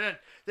 Look, they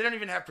don't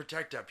even have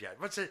protect up yet.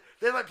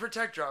 They let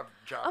protect drop.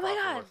 Oh my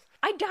god,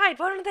 I died.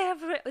 Why don't they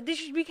have? They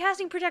should be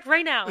casting protect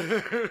right now.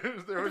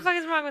 What the fuck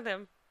is wrong with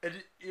them? And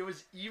it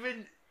was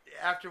even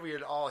after we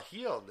had all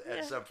healed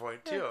at some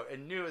point too,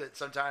 and knew that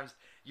sometimes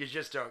you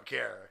just don't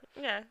care.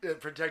 Yeah,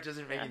 protect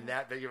isn't making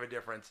that big of a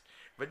difference,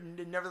 but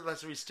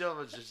nevertheless, we still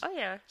was just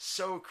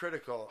so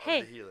critical of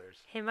the healers.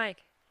 Hey,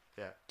 Mike.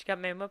 Yeah. You got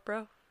MAME up,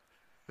 bro?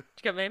 You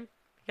got MAME? You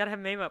gotta have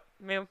MAME up.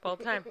 MAME up all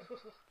the time.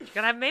 You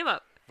gotta have MAME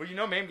up. Well, you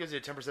know MAME gives you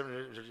a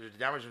 10%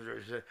 damage.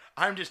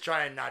 I'm just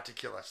trying not to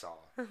kill us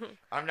all.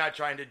 I'm not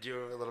trying to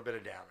do a little bit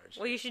of damage.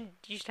 Well, you should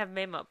have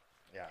MAME up.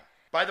 Yeah.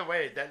 By the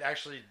way, that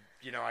actually,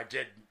 I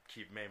did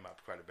keep MAME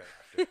up quite a bit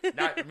after.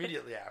 Not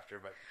immediately after,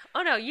 but...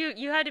 Oh, no,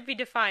 you had to be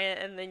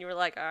defiant, and then you were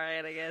like, all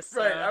right, I guess.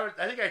 Right,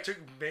 I think I took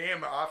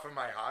MAME off of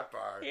my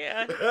hotbar.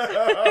 Yeah.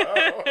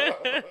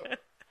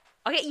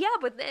 Okay, yeah,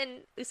 but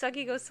then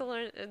Usagi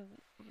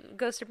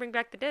goes to bring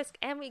back the disc,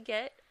 and we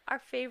get our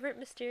favorite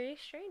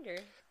mysterious stranger.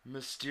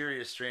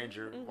 Mysterious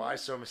stranger. Why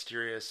so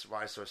mysterious?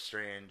 Why so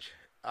strange?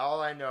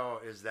 All I know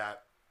is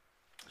that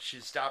she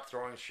stopped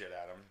throwing shit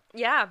at him.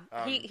 Yeah,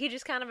 he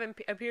just kind of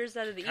appears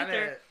out of the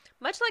ether.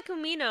 Much like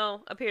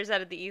Umino appears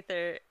out of the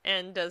ether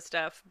and does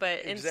stuff,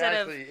 but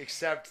exactly,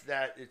 except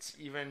that it's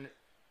even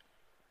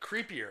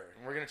creepier.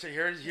 We're gonna say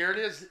here it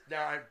is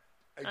now.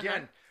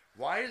 Again,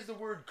 why is the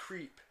word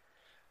creep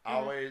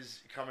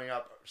always coming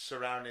up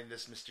surrounding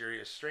this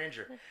mysterious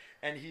stranger?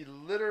 And he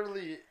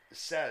literally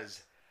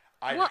says,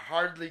 "I'd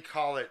hardly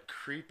call it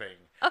creeping,"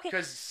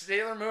 because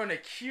Sailor Moon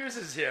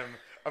accuses him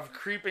of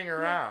creeping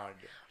around.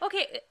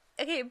 Okay,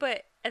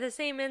 but at the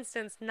same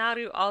instance,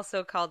 Naru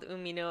also called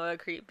Umino a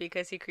creep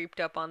because he creeped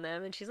up on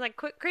them, and she's like,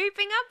 "Quit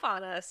creeping up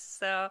on us."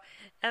 So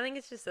I think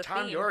it's just a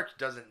Tom theme. York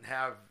doesn't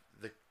have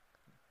the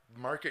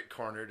market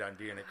cornered on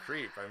being a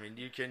creep. I mean,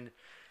 you can.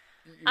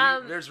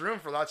 There's room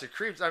for lots of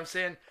creeps. I'm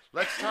saying,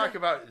 let's talk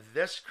about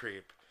this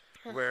creep,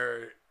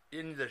 where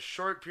in the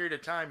short period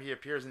of time he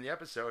appears in the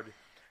episode,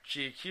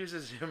 she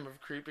accuses him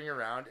of creeping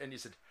around, and he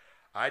said,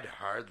 "I'd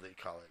hardly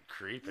call it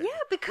creeping." Yeah,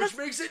 because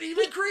which makes it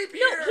even creepier.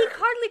 No, he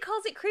hardly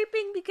calls it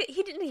creeping because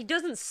he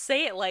doesn't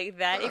say it like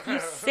that. If you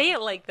say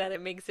it like that,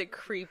 it makes it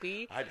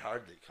creepy. I'd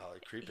hardly call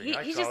it creeping. He's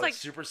call just it like,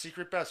 super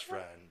secret best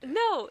friend.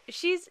 No,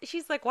 she's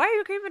like, "Why are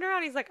you creeping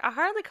around?" He's like, "I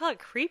hardly call it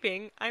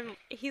creeping.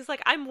 He's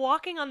like, I'm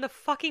walking on the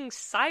fucking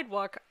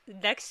sidewalk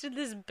next to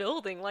this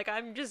building. Like,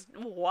 I'm just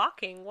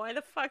walking. Why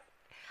the fuck?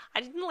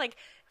 I didn't like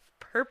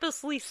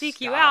purposely seek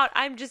you out.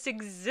 I'm just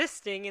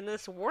existing in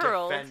this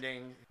world."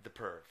 Defending the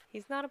perv.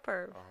 He's not a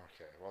perv. Oh,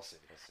 okay, we'll see.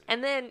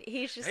 And then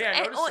he's just... Hey,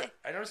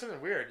 I noticed something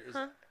weird.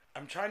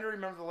 I'm trying to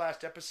remember the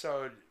last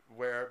episode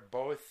where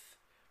both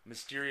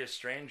Mysterious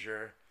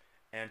Stranger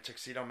and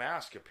Tuxedo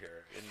Mask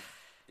appear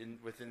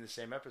within the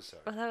same episode.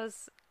 Oh, that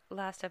was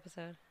last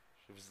episode.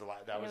 It was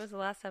the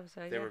last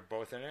episode. They were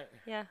both in it?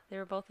 Yeah, they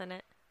were both in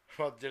it.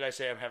 Well, did I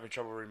say I'm having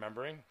trouble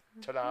remembering?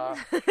 Ta-da!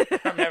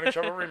 I'm having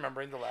trouble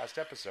remembering the last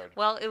episode.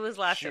 Well, it was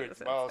last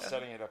episode. Well,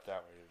 setting it up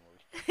that way.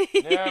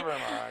 Never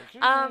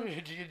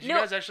mind. Did you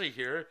guys actually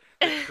hear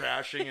the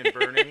crashing and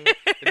burning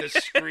and the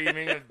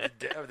screaming of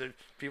the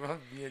people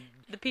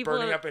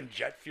burning up in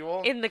jet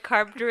fuel? In the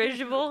carb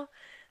dirigible?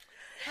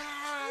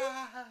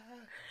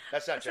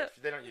 That's not jet.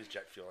 They don't use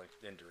jet fuel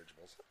in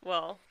dirigibles.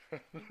 Well,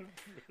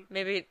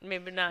 maybe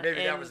not.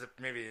 Maybe that was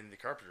maybe in the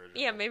carb dirigible.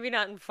 Yeah, maybe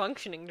not in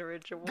functioning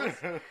dirigibles.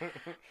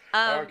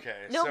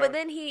 Okay. No, but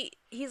then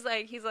he's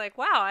like,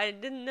 "Wow, I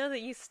didn't know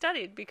that you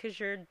studied because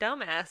you're a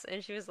dumbass."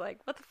 And she was like,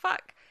 "What the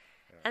fuck?"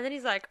 Yeah. And then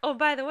he's like, "Oh,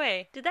 by the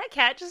way, did that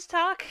cat just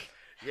talk?"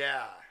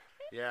 Yeah,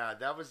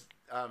 that was.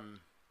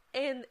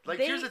 And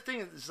here's the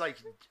thing: it's like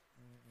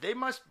they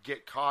must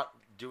get caught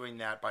doing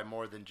that by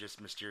more than just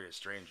Mysterious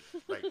Stranger,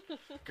 like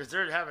because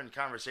they're having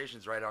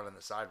conversations right out on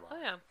the sidewalk.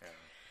 Oh yeah.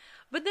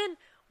 But then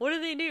what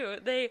do?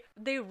 They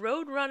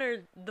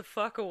roadrunner the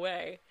fuck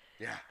away.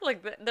 Yeah.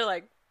 Like they're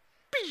like.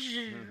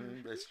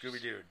 Scooby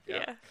Doo.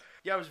 Yeah.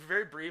 Yeah, it was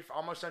very brief,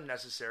 almost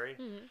unnecessary.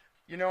 Mm-hmm.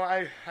 You know,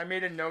 I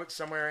made a note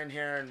somewhere in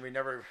here, and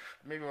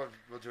maybe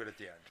we'll do it at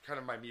the end. Kind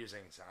of my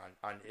musings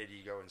on Id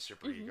Ego and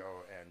Super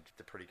Ego and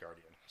the Pretty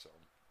Guardian. So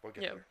we'll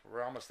get there.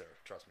 We're almost there.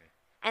 Trust me.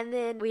 And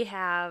then we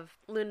have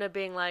Luna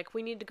being like,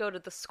 "We need to go to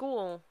the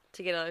school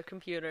to get a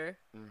computer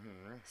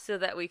so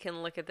that we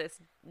can look at this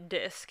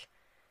disc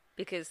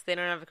because they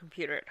don't have a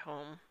computer at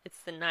home.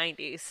 It's the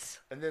 90s.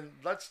 And then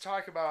let's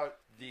talk about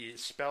the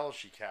spell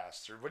she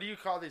casts. Or what do you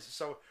call these?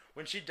 So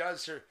when she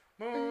does her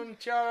Moon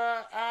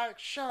Tiara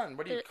action,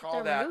 what do you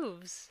call that? They're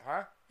moves.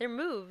 Huh? They're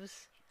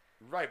moves.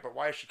 Right, but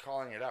why is she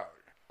calling it out?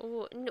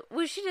 Well,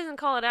 she doesn't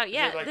call it out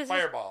yet. Like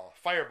fireball,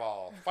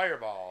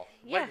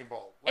 Yeah. lightning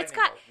bolt,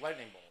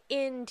 lightning bolt.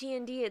 In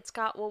D&D, it's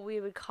got what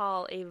we would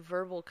call a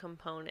verbal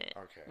component,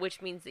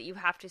 which means that you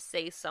have to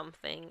say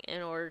something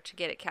in order to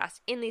get it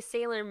cast. In the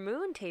Sailor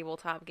Moon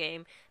tabletop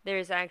game,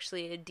 there's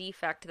actually a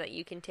defect that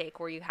you can take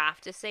where you have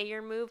to say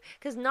your move,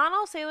 because not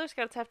all Sailor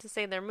Scouts have to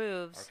say their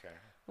moves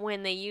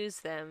when they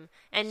use them,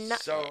 and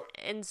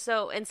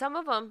some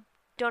of them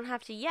don't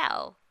have to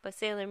yell, but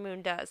Sailor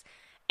Moon does.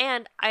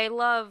 And I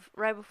love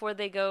right before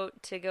they go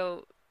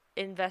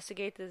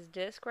investigate this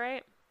disc,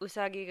 right?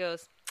 Usagi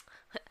goes,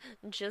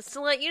 "Just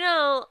to let you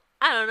know,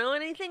 I don't know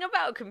anything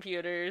about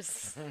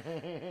computers,"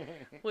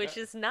 which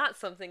is not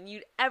something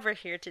you'd ever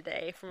hear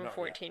today from a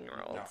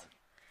 14-year-old.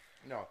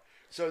 No.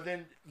 So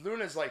then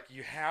Luna's like,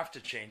 "You have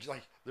to change."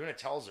 Like Luna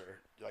tells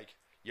her, like,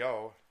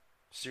 "Yo,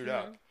 suit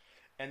up,"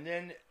 and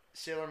then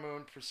Sailor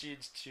Moon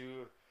proceeds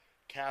to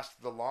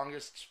cast the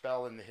longest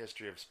spell in the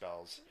history of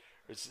spells.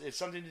 It's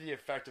something to the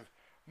effect of,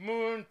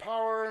 "Moon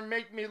power,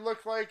 make me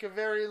look like a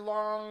very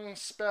long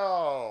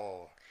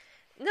spell."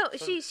 No,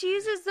 so, she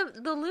uses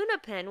the Luna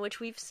pen,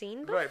 which we've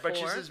seen before. Right, but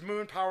she says,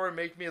 "Moon power,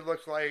 make me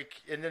look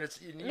like," and then it's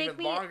an even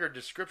longer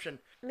description.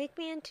 Make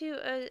me into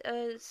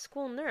a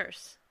school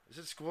nurse. Is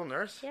it school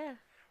nurse? Yeah.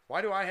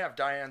 Why do I have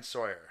Diane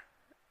Sawyer?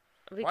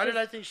 Because why did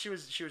I think she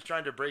was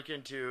trying to break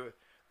into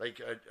like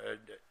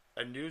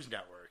a news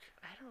network?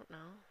 I don't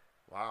know.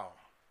 Wow.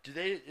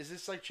 Is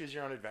this like Choose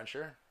Your Own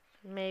Adventure?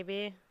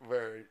 Maybe.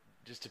 Where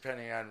just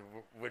depending on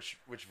which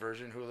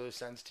version Hulu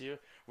sends to you.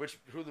 Which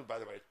Hulu, by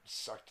the way,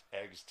 sucked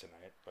eggs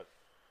tonight, but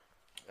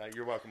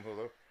you're welcome,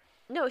 Hulu.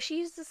 No, she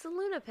uses the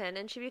Lunapin,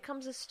 and she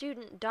becomes a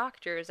student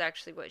doctor. Is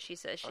actually what she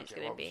says she's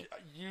going to be.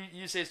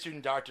 You say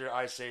student doctor,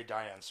 I say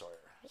Diane Sawyer.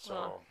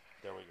 So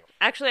there we go.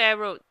 Actually, I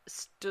wrote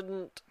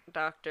student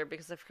doctor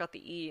because I forgot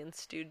the E in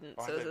student.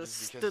 Oh, so it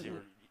was because you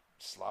were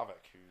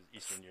Slavic,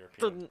 Eastern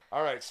European.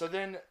 All right, so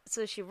then.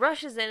 So she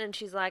rushes in and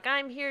she's like,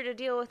 "I'm here to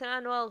deal with an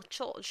unwell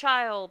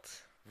child."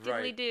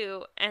 Right.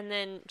 Do, and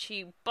then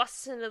she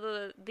busts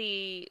into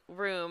the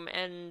room,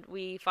 and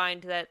we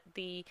find that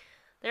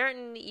there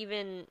aren't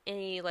even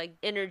any like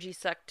energy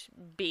sucked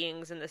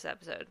beings in this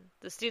episode.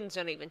 The students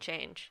don't even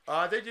change.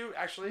 They do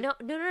actually.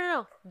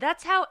 No.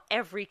 That's how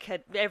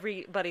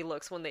everybody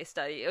looks when they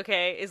study.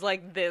 Okay, is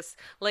like this.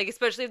 Like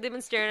especially if they've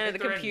been staring at the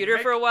computer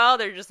for a while,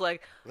 they're just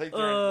like, like they're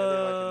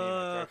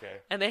anemic. Okay.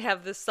 And they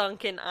have the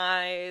sunken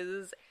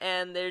eyes,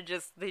 and they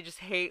just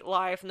hate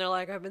life, and they're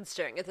like, I've been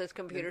staring at this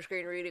computer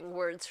screen reading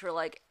words for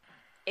like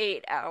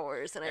 8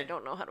 hours, and I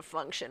don't know how to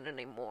function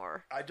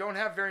anymore. I don't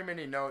have very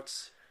many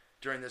notes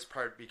during this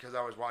part because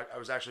I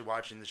was actually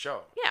watching the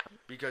show. Yeah.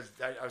 Because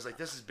I was like,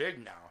 this is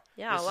big now.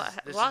 Yeah,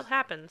 a lot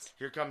happens.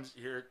 Here comes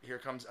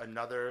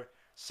another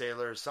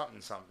sailor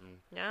something.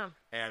 Yeah.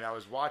 And I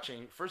was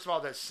watching. First of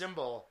all, that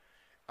symbol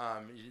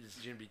is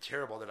going to be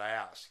terrible that I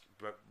ask,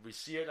 but we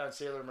see it on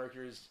Sailor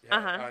Mercury's head,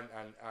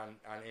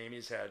 on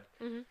Amy's head,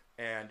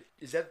 and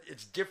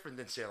it's different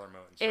than Sailor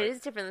Moon's. Right? It is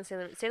different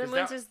than Sailor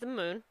Moon's is the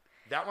moon.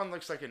 That one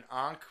looks like an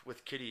ankh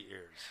with kitty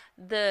ears.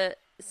 The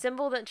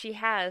symbol that she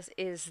has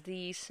is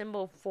the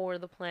symbol for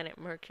the planet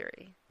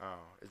Mercury.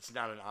 Oh, it's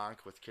not an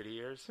ankh with kitty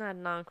ears? It's not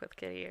an ankh with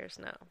kitty ears,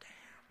 no. Damn.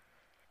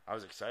 I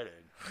was excited.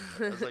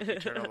 It was like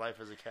eternal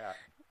life as a cat.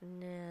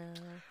 No.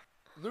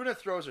 Luna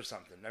throws her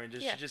something. I mean,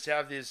 does she just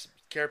have these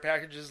care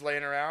packages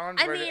laying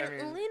around? I mean,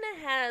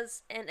 Luna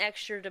has an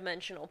extra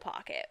dimensional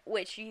pocket,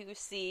 which you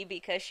see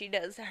because she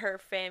does her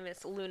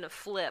famous Luna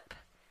flip.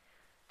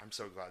 I'm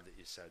so glad that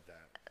you said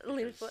that.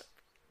 Luna flip?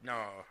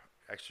 No,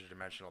 extra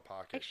dimensional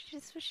pocket. Actually,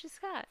 that's what she's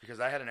got. Because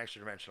I had an extra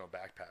dimensional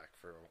backpack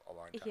for a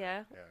long time.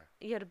 Yeah.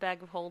 You had a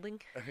bag of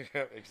holding. Okay.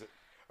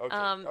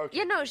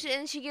 Yeah, no,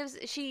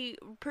 she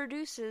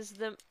produces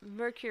the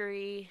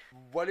Mercury.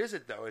 What is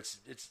it though? It's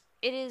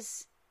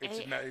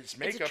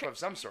makeup of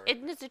some sort.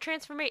 It's a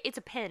transformation. It's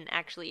a pin,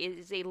 actually. It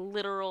is a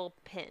literal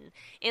pin.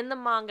 In the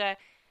manga,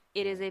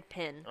 it is a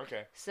pin.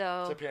 Okay.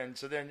 So it's a pin.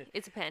 So then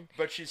it's a pin.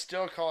 But she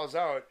still calls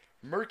out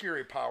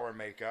Mercury power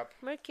makeup.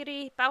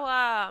 Mercury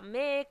power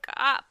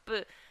makeup.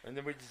 And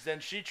then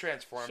she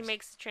transforms. She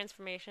makes the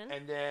transformation.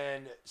 And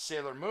then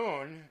Sailor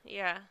Moon.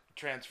 Yeah.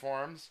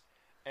 Transforms,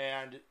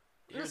 and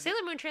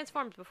Sailor Moon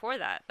transformed before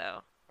that,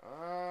 though.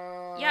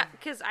 Yeah,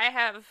 because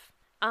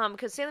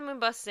because Sailor Moon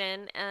busts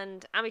in,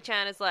 and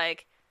Ami-chan is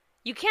like,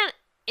 you can't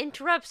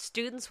interrupt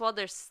students while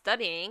they're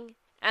studying.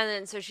 And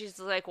then so she's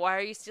like, why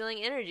are you stealing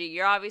energy?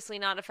 You're obviously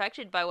not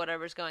affected by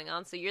whatever's going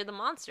on, so you're the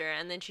monster.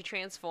 And then she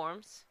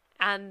transforms.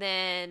 And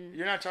then...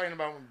 You're not talking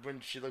about when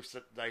she looks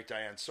like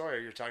Diane Sawyer.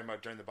 You're talking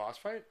about during the boss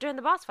fight? During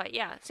the boss fight,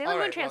 yeah. Sailor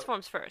Moon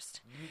transforms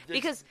first.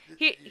 Because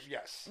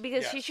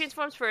she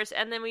transforms first,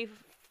 and then we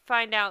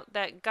find out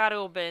that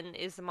Garobin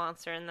is the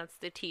monster, and that's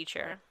the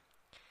teacher.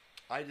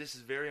 This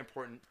is very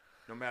important.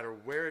 No matter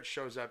where it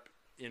shows up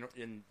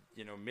in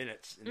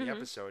minutes in the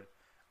episode,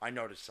 I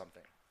noticed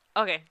something.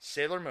 Okay.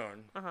 Sailor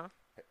Moon.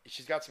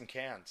 She's got some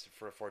cans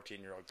for a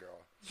 14-year-old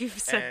girl. You've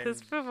said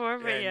this before,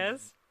 but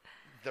yes.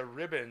 The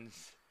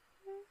ribbons...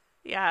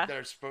 Yeah. That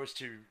are supposed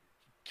to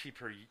keep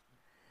her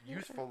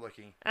youthful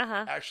looking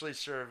actually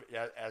serve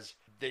as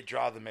they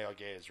draw the male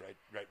gaze right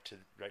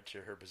to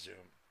her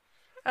bazoom.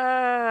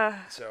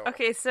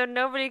 Okay, so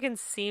nobody can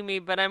see me,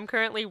 but I'm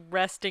currently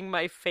resting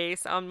my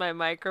face on my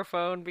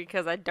microphone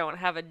because I don't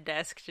have a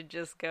desk to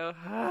just go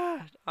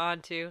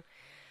onto.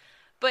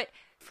 But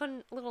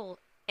fun little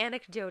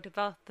anecdote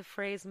about the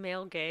phrase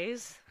male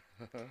gaze.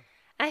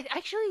 I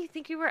actually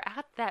think you were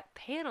at that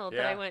panel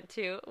that I went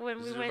to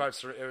when we went.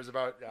 It was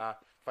about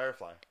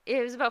Firefly.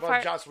 It was about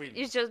Joss Whedon.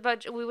 It was just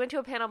about. We went to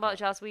a panel about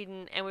Joss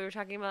Whedon, and we were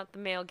talking about the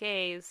male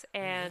gaze.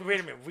 And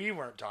wait a minute, we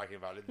weren't talking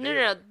about it.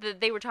 No.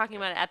 They were talking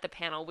about it at the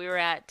panel. We were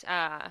at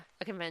a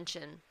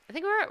convention. I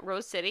think we were at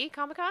Rose City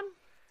Comic Con.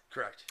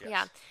 Correct. Yes.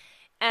 Yeah.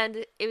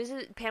 And it was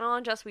a panel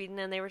on Joss Whedon,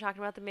 and they were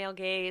talking about the male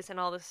gaze and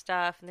all this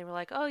stuff. And they were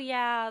like, "Oh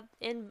yeah,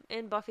 in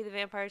Buffy the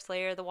Vampire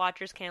Slayer, the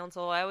Watchers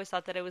Council, I always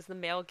thought that it was the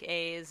male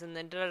gaze." And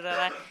then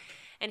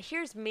and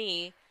here's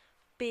me,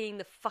 being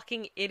the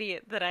fucking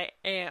idiot that I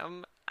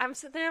am. I'm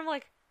sitting there, I'm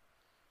like,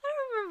 I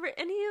don't remember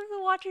any of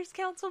the Watchers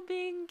Council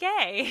being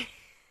gay.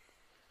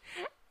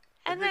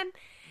 And then...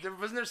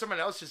 Wasn't there someone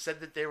else who said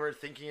that they were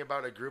thinking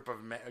about a group of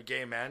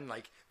gay men?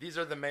 Like, these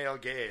are the male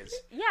gays.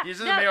 Yeah.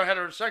 These are the male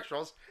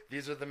heterosexuals.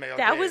 These are the male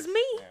gays. That was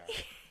me. Yeah.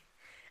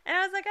 And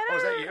I was like, I don't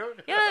was that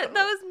you? Yeah,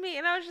 that was me.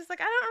 And I was just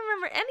like, I don't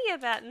remember any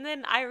of that. And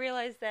then I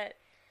realized that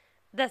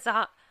that's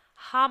a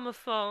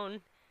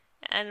homophone.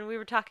 And we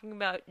were talking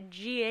about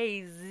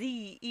Gaze,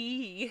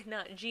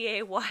 not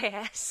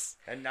Gays.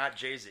 And not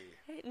Jay-Z.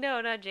 No,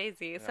 not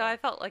Jay-Z. No. So I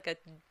felt like a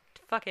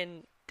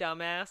fucking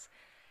dumbass.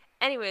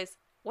 Anyways,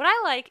 what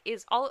I like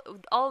is all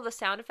of the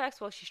sound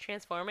effects while she's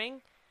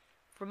transforming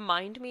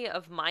remind me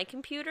of my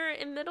computer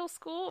in middle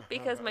school,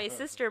 because my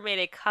sister made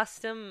a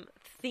custom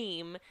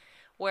theme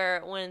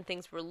where when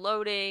things were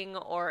loading,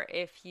 or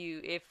if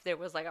there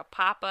was like a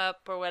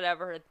pop-up or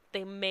whatever,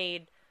 they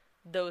made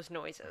those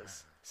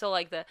noises. So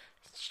like the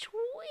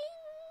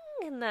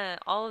swing and the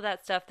all of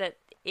that stuff,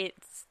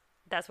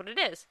 that's what it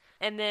is.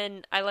 And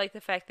then I like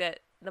the fact that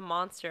the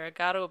monster,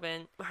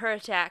 Garobin, her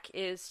attack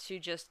is to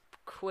just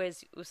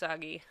quiz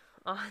Usagi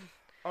on.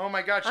 Oh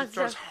my god, she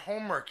throws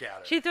homework at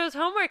her. She throws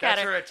homework at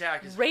her. That's her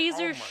attack. Is razor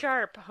homework.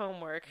 Sharp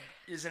homework.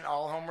 Isn't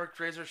all homework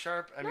razor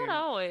sharp? I mean, Not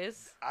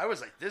always. I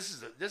was like, this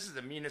is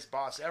the meanest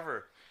boss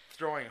ever,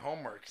 throwing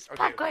homework.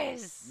 Pop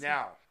quiz.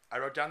 Now I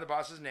wrote down the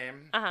boss's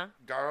name.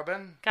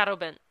 Garobin.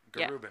 Garobin.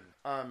 Garubin.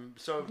 Yeah.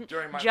 So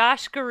during my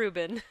Josh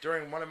Garubin.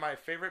 During one of my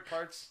favorite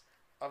parts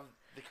of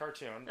the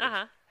cartoon,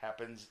 which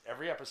happens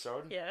every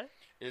episode. Yeah.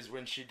 Is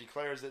when she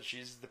declares that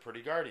she's the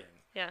pretty guardian.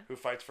 Yeah. Who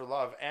fights for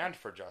love and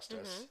for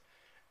justice.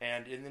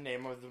 And in the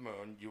name of the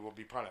moon, you will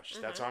be punished.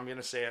 That's how I'm going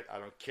to say it. I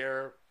don't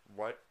care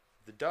what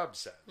the dub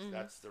says.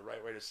 That's the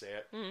right way to say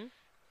it.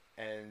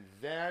 And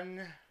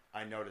then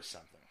I noticed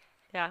something.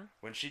 Yeah.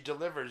 When she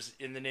delivers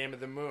in the name of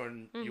the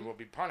moon, you will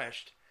be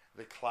punished,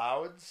 the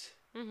clouds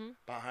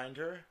behind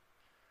her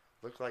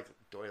look like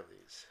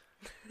doilies.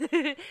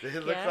 They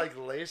look like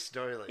lace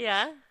doilies.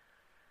 Yeah.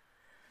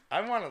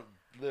 I want to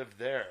live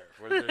there,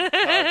 where there's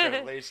clouds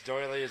of lace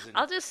doilies,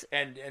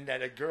 and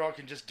that a girl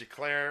can just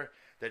declare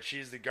that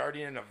she's the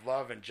guardian of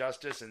love and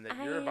justice, and that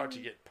you're about to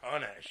get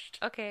punished.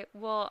 Okay,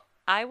 well,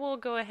 I will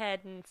go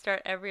ahead and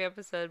start every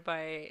episode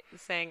by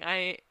saying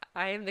I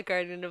am the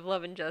guardian of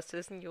love and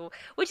justice, and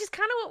which is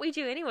kind of what we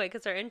do anyway,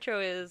 because our intro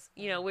is,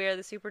 we are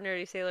the super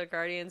nerdy sailor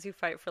guardians who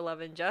fight for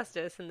love and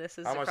justice, and this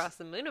is Across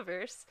the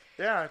Mooniverse.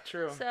 Yeah,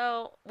 true.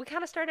 So we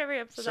kind of start every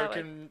episode that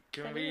way.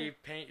 So can we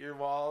paint your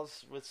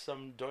walls with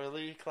some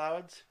doily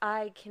clouds?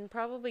 I can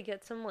probably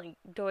get some like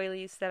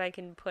doilies that I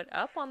can put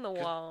up on the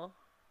wall.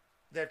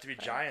 They have to be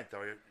giant,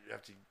 though. You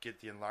have to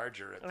get the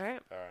enlarger. All right.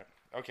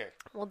 Okay.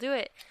 We'll do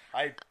it.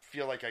 I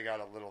feel like I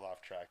got a little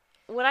off track.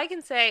 What I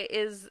can say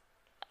is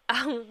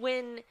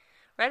when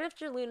right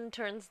after Luna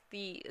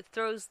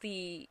throws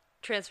the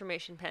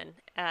transformation pen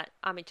at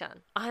Ami-chan,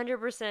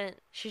 100%,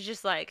 she's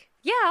just like,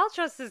 yeah, I'll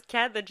trust this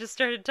cat that just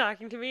started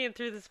talking to me and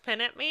threw this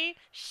pen at me.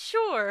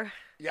 Sure.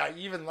 Yeah,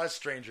 even less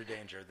stranger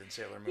danger than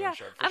Sailor Moon. Yeah,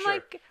 for I'm sure.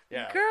 like,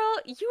 girl,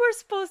 you are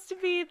supposed to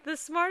be the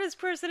smartest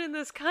person in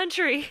this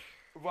country.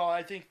 Well,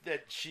 I think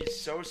that she's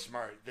so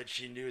smart that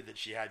she knew that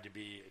she had to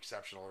be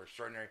exceptional or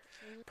extraordinary.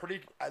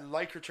 I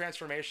like her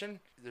transformation.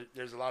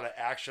 There's a lot of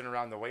action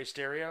around the waist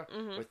area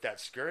with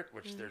that skirt,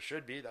 which there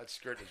should be. That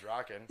skirt is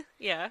rocking.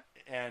 Yeah.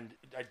 And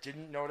I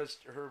didn't notice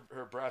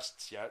her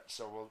breasts yet,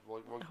 so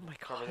we'll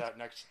cover that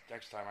next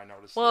time I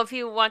notice. Well, if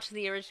you watch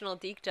the original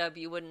Deke dub,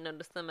 you wouldn't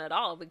notice them at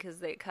all because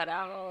they cut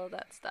out all of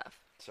that stuff.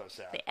 So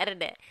sad. They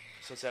edited it.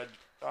 So sad.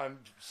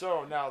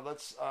 So now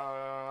let's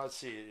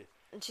see.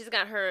 And she's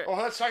got her... Oh,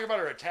 let's talk about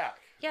her attack.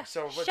 Yeah.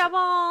 So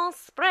Shabon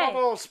spray.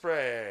 Bubble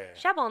spray.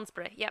 Shabon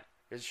spray, yep.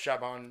 Is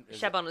Shabon...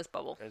 Shabon is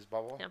bubble. Is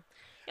bubble? Yeah.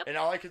 Yep. And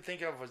all I could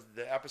think of was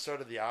the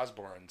episode of The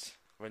Osbournes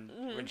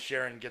when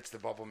Sharon gets the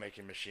bubble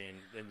making machine.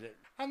 And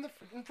I'm the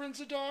Prince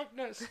of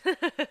Darkness.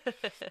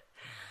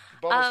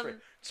 Bubble spray.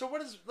 So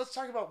let's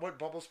talk about what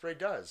bubble spray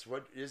does.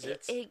 What is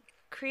it? It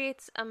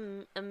creates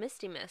a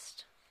misty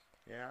mist.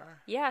 Yeah.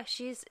 Yeah,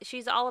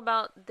 she's all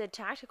about the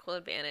tactical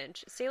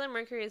advantage. Sailor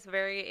Mercury is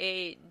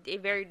a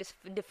very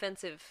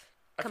defensive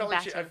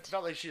combatant. I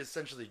felt like she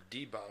essentially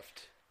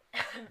debuffed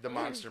the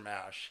Monster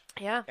Mash.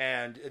 Yeah.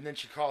 And then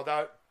she called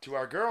out to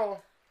our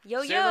girl,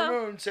 Yo,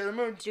 Sailor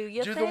Moon,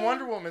 do the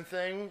Wonder Woman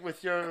thing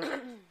with your...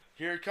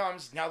 Here it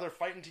comes. Now they're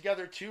fighting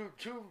together. Two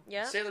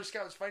Sailor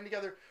Scouts fighting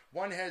together.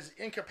 One has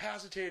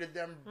incapacitated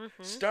them,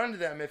 stunned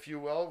them, if you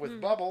will,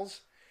 with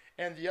bubbles.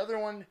 And the other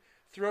one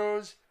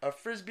throws a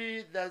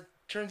frisbee that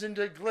turns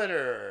into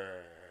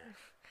glitter.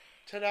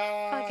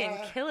 Ta-da! Fucking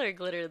killer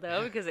glitter,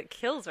 though, because it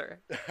kills her.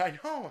 I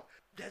know.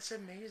 That's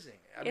amazing.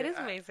 It is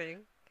amazing.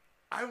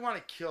 I want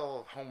to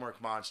kill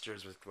homework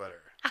monsters with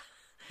glitter.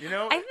 You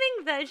know? I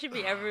think that should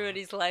be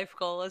everybody's life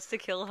goal, is to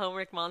kill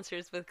homework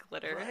monsters with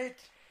glitter. Right?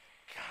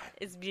 God.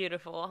 It's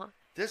beautiful.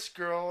 This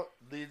girl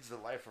leads the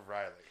life of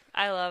Riley.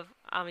 I love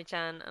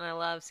Ami-chan, and I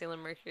love Sailor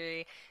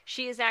Mercury.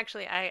 She is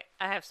actually... I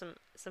have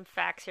some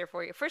facts here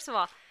for you. First of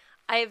all,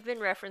 I have been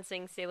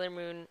referencing Sailor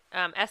Moon,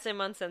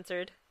 SM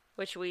Uncensored,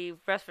 which we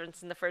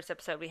referenced in the first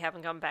episode. We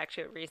haven't gone back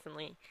to it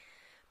recently.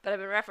 But I've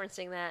been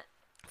referencing that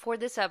for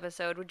this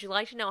episode. Would you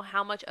like to know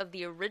how much of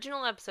the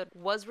original episode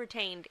was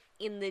retained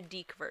in the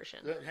Deke version?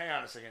 Hang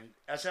on a second.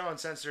 SM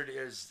Uncensored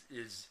is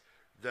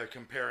the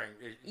comparing.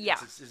 Yeah.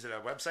 Is it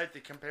a website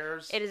that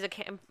compares? It is a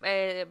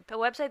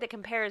website that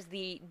compares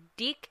the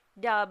Deke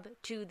dub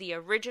to the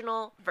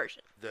original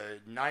version. The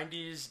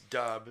 90s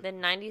dub. The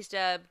 90s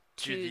dub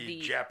to the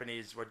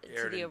Japanese, what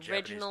aired in the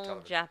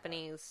original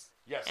Japanese.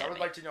 Yes, anime. I would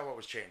like to know what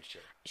was changed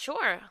here.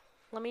 Sure.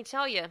 Let me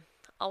tell you.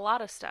 A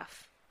lot of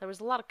stuff. There was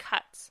a lot of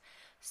cuts.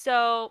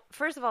 So,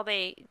 first of all,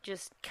 they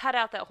just cut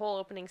out that whole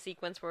opening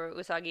sequence where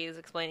Usagi is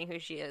explaining who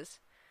she is.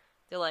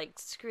 They're like,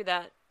 screw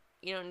that.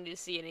 You don't need to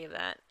see any of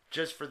that.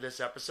 Just for this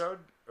episode?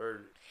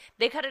 Or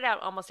they cut it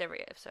out almost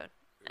every episode.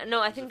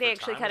 No, I think they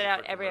actually cut it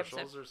out every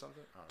episode. Or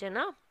something? Oh, Didn't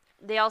know.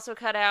 They also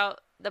cut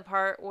out the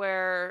part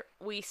where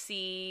we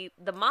see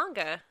the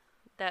manga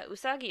that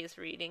Usagi is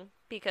reading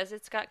because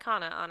it's got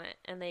kana on it,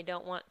 and they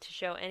don't want to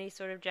show any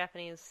sort of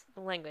Japanese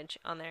language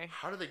on there.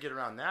 How do they get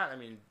around that? I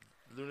mean,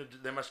 Luna,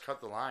 they must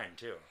cut the line,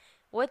 too.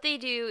 What they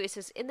do is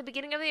just in the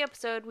beginning of the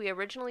episode, we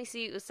originally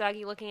see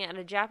Usagi looking at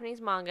a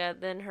Japanese manga,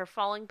 then her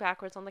falling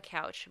backwards on the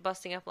couch,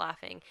 busting up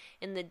laughing.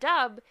 In the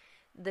dub,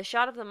 the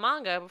shot of the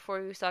manga before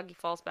Usagi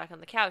falls back on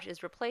the couch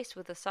is replaced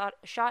with a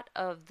shot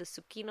of the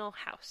Tsukino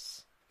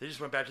house. They just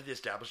went back to the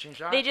establishing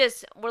shot? They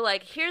just were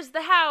like, here's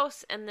the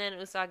house, and then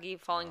Usagi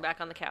falling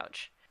back on the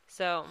couch.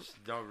 So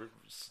no,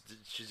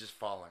 she's just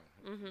falling.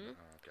 Mm-hmm.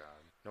 Oh, God.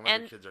 No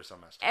wonder kids are so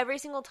messed up. Every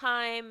single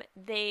time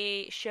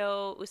they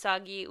show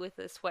Usagi with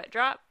a sweat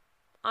drop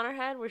on her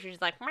head, where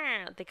she's like,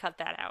 meh, they cut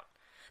that out.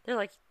 They're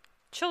like,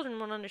 children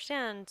won't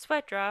understand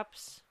sweat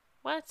drops.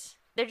 What?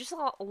 They're just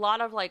a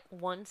lot of, like,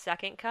 1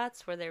 second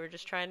cuts where they were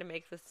just trying to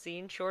make the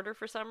scene shorter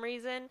for some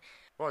reason.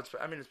 Well,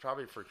 it's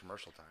probably for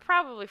commercial time.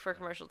 Probably for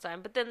commercial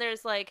time. But then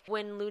there's, like,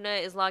 when Luna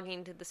is logging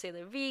into the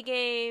Sailor V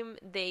game,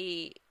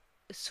 they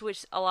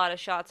switch a lot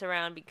of shots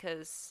around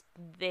because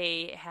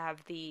they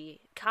have the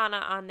kana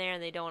on there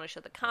and they don't want to show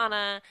the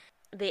kana.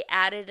 They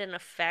added an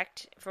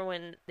effect for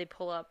when they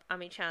pull up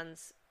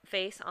Ami-chan's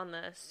face on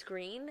the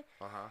screen.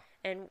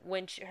 And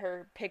when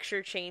her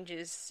picture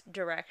changes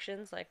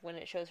directions, like when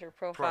it shows her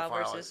profile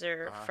versus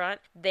her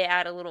front, they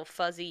add a little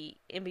fuzzy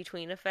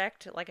in-between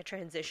effect, like a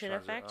transition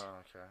effect. Oh,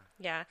 okay.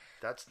 Yeah.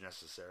 That's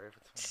necessary.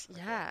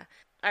 Yeah.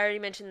 I already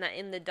mentioned that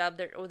in the dub,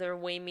 they're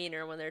way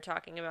meaner when they're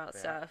talking about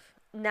stuff.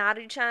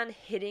 Naru-chan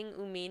hitting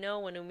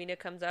Umino when Umino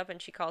comes up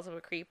and she calls him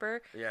a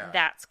creeper,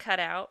 that's cut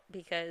out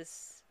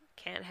because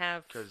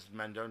because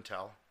men don't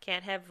tell.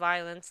 Can't have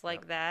violence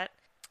like that.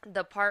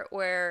 The part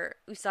where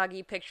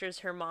Usagi pictures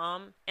her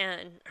mom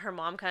and her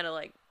mom kind of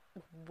like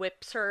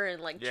whips her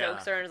and like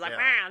chokes her and is like,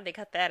 they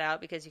cut that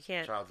out because you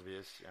can't. Child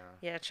abuse,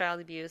 Yeah,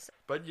 child abuse.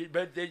 But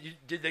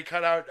did they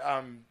cut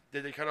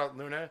out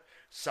Luna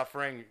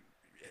suffering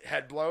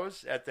head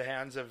blows at the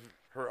hands of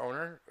her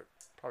owner?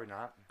 Probably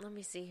not. Let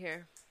me see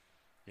here.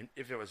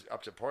 If it was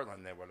up to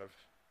Portland, they would have.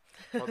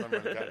 Portland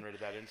would have gotten rid of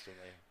that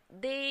instantly.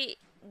 They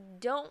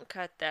don't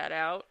cut that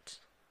out,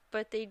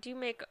 but they do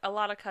make a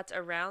lot of cuts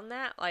around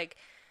that. Like,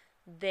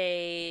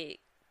 they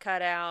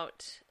cut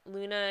out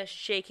Luna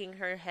shaking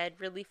her head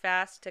really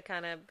fast to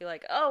kind of be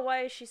like, oh,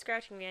 why is she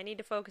scratching me? I need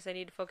to focus.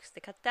 They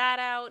cut that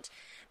out.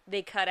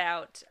 They cut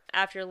out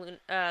after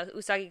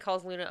Usagi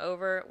calls Luna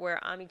over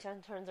where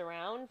Ami-chan turns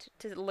around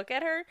to look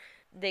at her.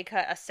 They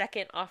cut a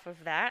second off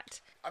of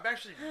that. I'm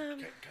actually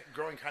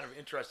growing kind of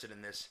interested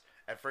in this.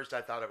 At first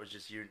I thought it was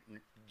just you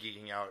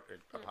geeking out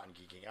upon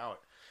geeking out.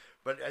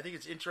 But I think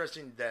it's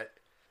interesting that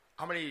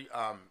how many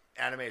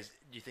animes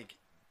do you think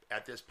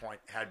at this point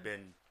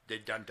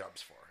they'd done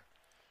dubs for?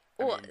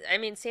 I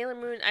mean, Sailor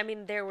Moon,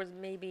 there was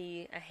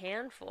maybe a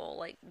handful,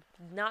 like,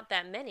 not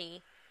that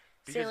many.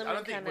 Because I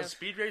don't think, was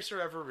Speed Racer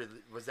ever,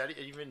 was that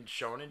even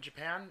shown in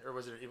Japan? Or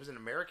was it was an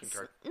American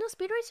cartoon? No,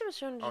 Speed Racer was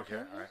shown in Japan.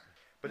 Okay, all right.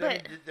 But I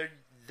mean,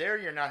 there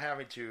you're not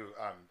having to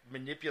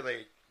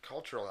manipulate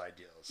cultural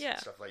ideals and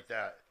stuff like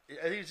that.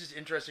 I think it's just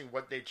interesting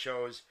what they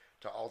chose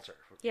to alter.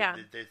 Yeah.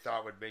 They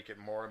thought would make it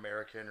more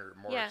American or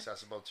more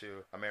accessible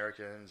to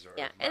Americans or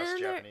less and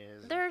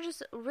Japanese. There are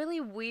just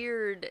really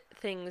weird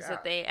things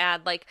that they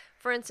add. Like,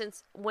 for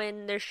instance,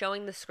 when they're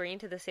showing the screen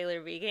to the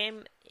Sailor V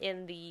game,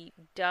 in the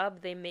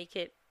dub, they make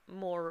it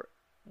more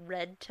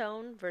red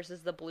tone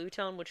versus the blue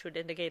tone, which would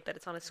indicate that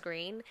it's on a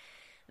screen.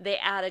 They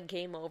add a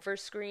game over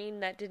screen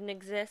that didn't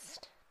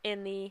exist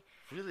in the...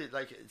 Really,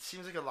 like, it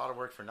seems like a lot of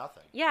work for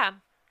nothing. Yeah.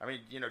 I mean,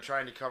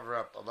 trying to cover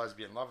up a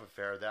lesbian love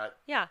affair, that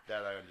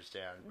I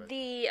understand. But...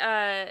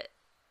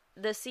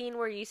 The scene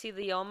where you see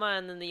the Yoma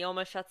and then the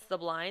Yoma shuts the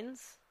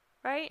blinds,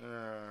 right?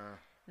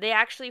 They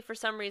actually, for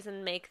some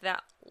reason, make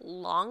that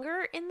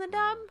longer in the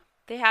dub.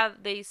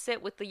 They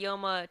sit with the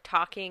Yoma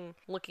talking,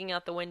 looking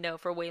out the window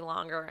for way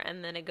longer,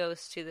 and then it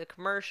goes to the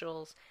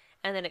commercials,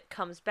 and then it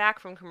comes back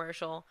from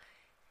commercial,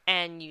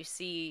 and you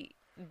see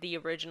the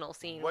original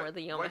scene where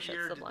the Yoma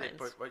shuts the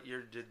blinds. What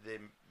year did they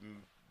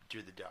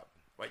do the dub?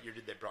 What year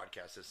did they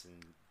broadcast this in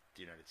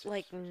the United States?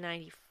 Like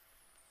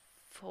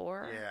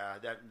 94? Yeah,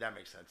 that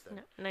makes sense then.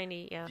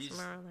 90, yeah,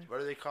 somewhere around there. What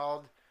are they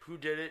called? Who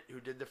did it? Who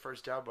did the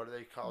first dub? What are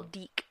they called?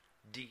 Deke.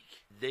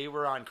 They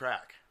were on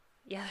crack.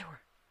 Yeah, they were.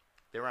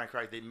 They were on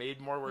crack. They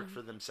made more work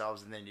for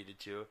themselves than they needed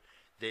to.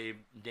 They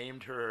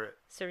named her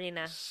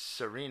Serena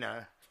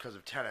because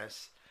of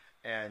tennis.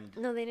 And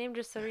no, they named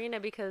her Serena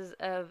because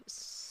of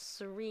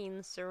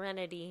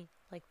serenity,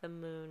 like the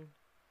moon.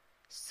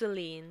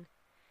 Celine.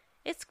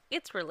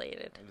 It's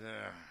related.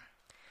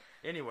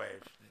 Anyway,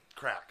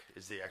 crack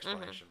is the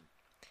explanation.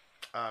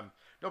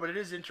 No, but it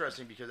is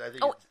interesting because I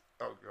think. Go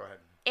ahead.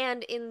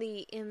 And in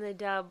the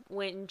dub,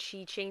 when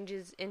she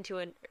changes into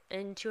a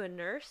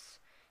nurse,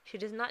 She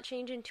does not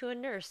change into a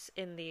nurse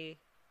in the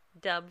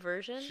dub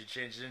version. She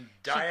changed into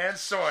Diane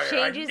Sawyer.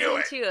 Changes I knew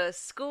into a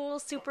school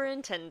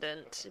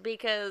superintendent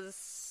because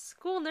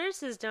school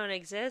nurses don't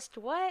exist.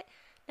 What?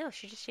 No,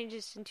 she just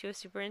changes into a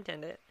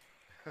superintendent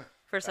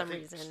for some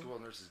reason. School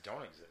nurses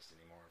don't exist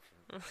anymore.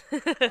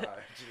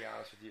 To be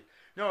honest with you,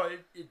 no.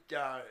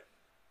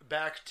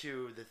 Back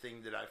to the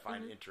thing that I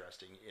find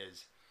interesting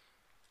is,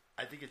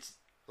 I think it's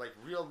like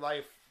real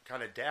life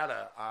kind of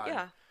data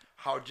on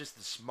how just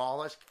the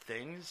smallest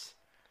things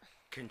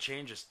can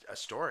change a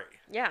story.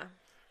 Yeah.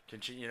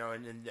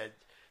 And that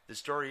the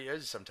story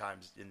is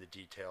sometimes in the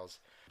details.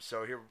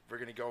 So here we're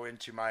going to go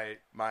into my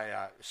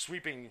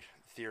sweeping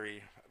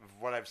theory of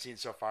what I've seen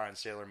so far on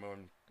Sailor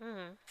Moon.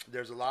 Mm-hmm.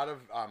 There's a lot of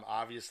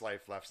obvious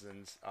life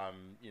lessons,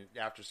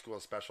 after school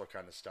special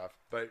kind of stuff.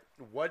 But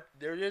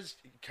there is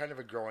kind of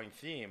a growing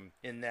theme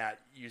in that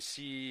you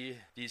see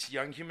these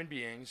young human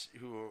beings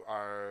who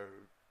are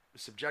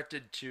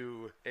subjected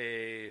to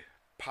a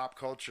pop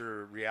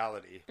culture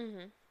reality.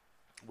 Mm-hmm.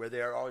 Where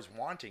they are always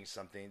wanting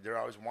something. They're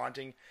always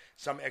wanting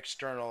some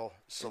external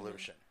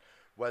solution.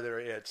 Mm-hmm. Whether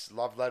it's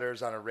love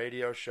letters on a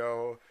radio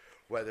show,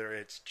 whether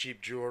it's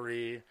cheap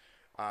jewelry,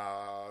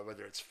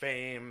 whether it's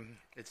fame.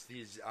 It's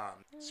these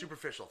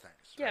superficial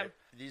things. Yeah. Right?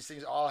 These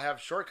things all have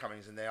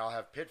shortcomings and they all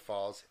have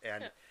pitfalls.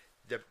 And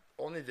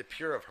only the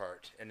pure of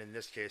heart, and in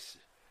this case,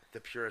 the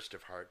purest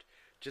of heart,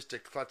 just a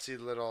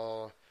klutzy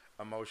little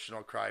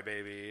emotional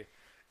crybaby,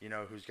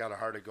 who's got a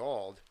heart of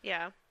gold.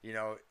 Yeah.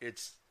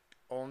 It's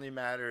only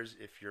matters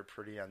if you're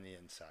pretty on the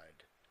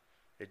inside.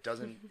 It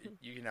doesn't.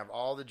 You can have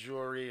all the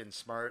jewelry and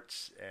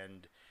smarts,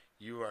 and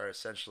you are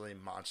essentially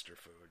monster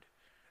food,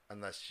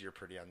 unless you're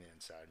pretty on the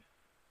inside.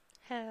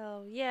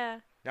 Hell yeah!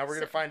 Now we're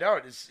gonna find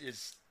out: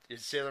 is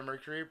Sailor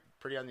Mercury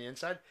pretty on the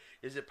inside?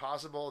 Is it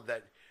possible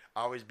that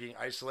always being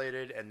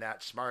isolated and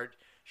that smart,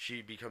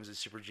 she becomes a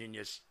super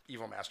genius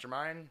evil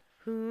mastermind?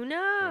 Who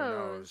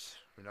knows?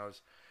 Who knows?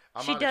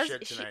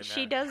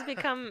 She does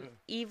become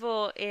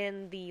evil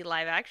in the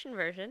live action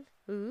version.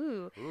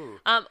 Ooh.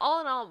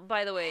 All in all,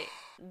 by the way,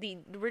 the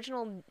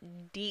original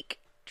Deke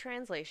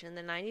translation,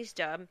 the 90s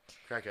dub,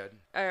 Crackhead,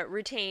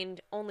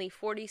 retained only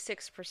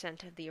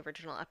 46% of the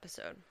original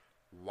episode.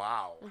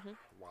 Wow. Mm-hmm.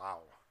 Wow.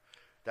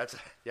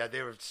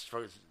 They were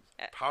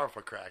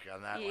powerful crack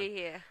on that one.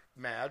 Yeah.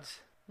 Mads?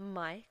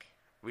 Mike?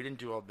 We didn't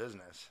do old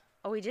business.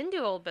 Oh, we didn't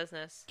do old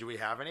business. Do we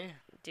have any?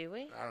 Do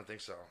we? I don't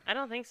think so. I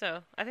don't think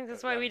so. I think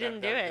that's why we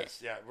didn't do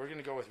it. We're going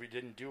to go with we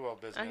didn't do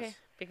old business. Okay,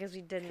 because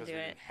we didn't do it.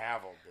 We didn't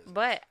have old business.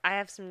 But I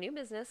have some new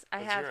business. I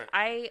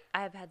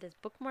have had this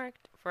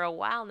bookmarked for a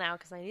while now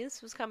because I knew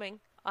this was coming,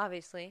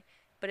 obviously.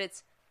 But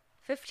it's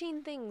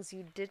 15 things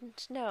you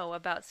didn't know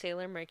about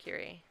Sailor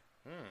Mercury.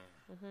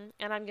 Mm-hmm.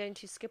 And I'm going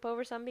to skip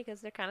over some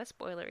because they're kind of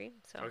spoilery.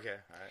 So. Okay,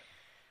 all right.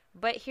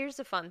 But here's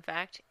a fun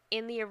fact.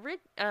 In the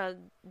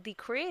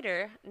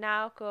creator,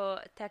 Naoko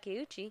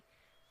Takeuchi,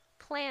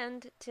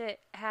 planned to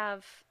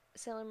have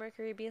Sailor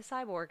Mercury be a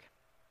cyborg.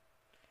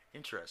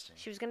 Interesting.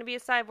 She was going to be a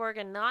cyborg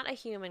and not a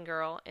human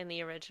girl in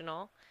the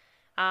original.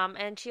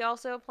 And she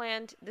also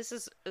planned... This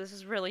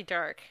is really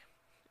dark.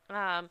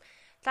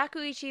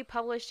 Takeuchi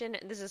published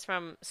this is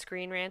from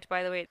Screen Rant,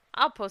 by the way.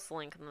 I'll post the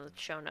link in the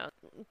show notes.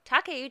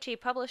 Takeuchi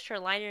published her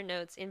liner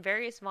notes in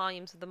various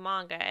volumes of the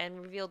manga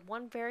and revealed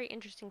one very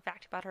interesting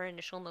fact about her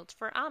initial notes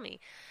for Ami.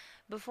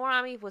 Before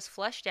Ami was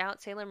fleshed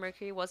out, Sailor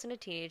Mercury wasn't a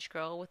teenage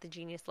girl with a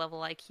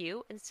genius-level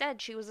IQ.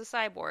 Instead, she was a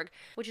cyborg,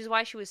 which is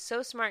why she was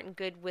so smart and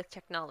good with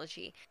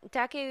technology.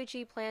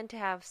 Takeuchi planned to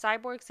have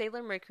cyborg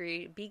Sailor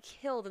Mercury be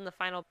killed in the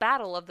final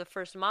battle of the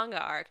first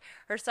manga arc,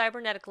 her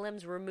cybernetic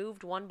limbs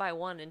removed one by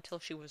one until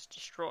she was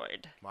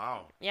destroyed.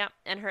 Wow. Yeah,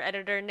 and her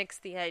editor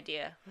nixed the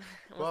idea.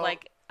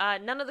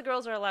 None of the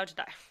girls are allowed to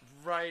die.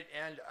 Right,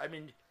 and I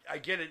mean... I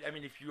get it. I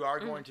mean, if you are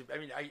going to,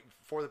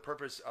 for the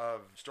purpose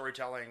of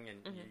storytelling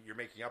and you're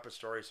making up a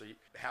story, so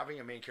having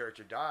a main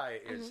character die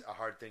is a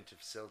hard thing to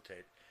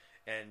facilitate.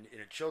 And in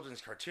a children's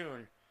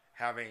cartoon,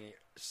 having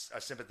a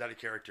sympathetic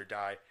character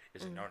die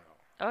is a no-no.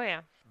 Oh,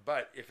 yeah.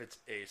 But if it's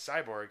a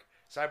cyborg,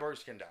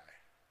 cyborgs can die.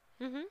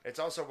 Mm-hmm. It's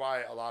also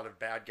why a lot of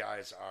bad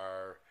guys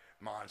are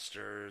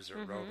monsters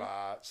or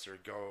robots or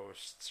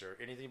ghosts or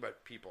anything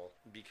but people,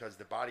 because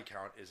the body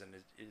count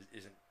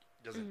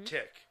doesn't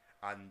tick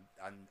on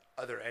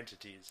other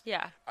entities.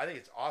 Yeah. I think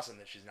it's awesome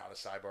that she's not a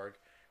cyborg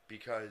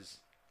because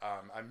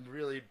I'm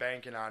really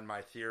banking on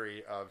my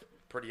theory of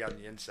pretty on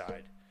the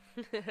inside.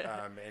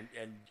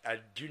 And I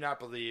do not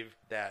believe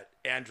that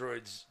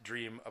androids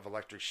dream of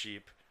electric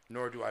sheep,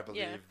 nor do I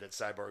believe that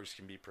cyborgs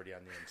can be pretty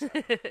on the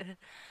inside.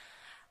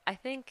 I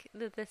think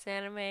that this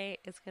anime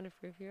is going to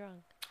prove you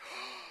wrong.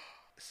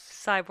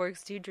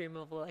 Cyborgs do dream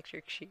of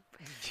electric sheep.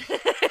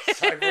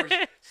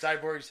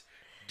 Cyborgs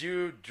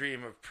do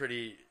dream of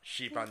pretty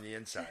sheep on the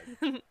inside.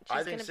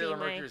 I think Sailor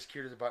Mercury is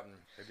cute as a button.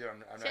 I do. I'm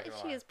not going to lie.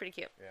 She is pretty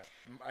cute. Yeah.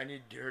 I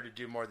need her to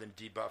do more than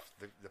debuff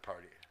the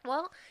party.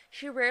 Well,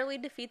 she rarely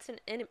defeats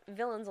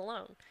villains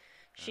alone.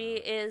 She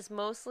is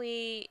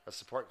mostly a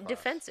support class.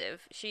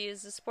 Defensive. She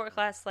is a support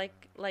class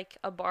like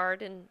a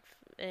bard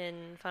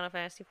in Final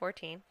Fantasy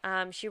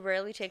XIV. She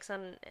rarely takes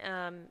on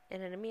an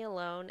enemy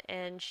alone,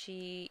 and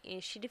she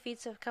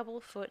defeats a couple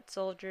of foot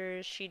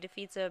soldiers. She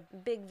defeats a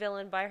big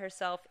villain by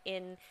herself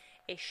in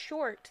a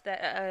short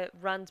that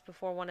runs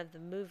before one of the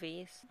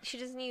movies. She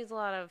doesn't use a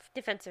lot of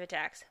defensive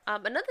attacks.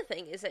 Another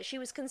thing is that she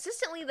was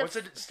consistently the...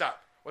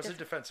 What's a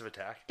defensive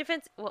attack?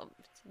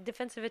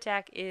 Defensive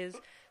attack is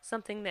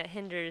something that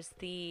hinders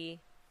the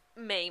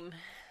maim.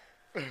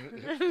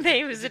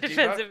 Maim is a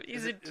defensive.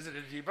 Is it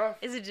a debuff?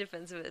 Is a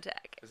defensive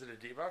attack. Is it a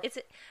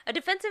debuff? A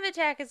defensive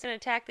attack is an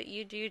attack that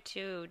you do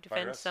to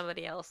defend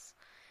somebody else.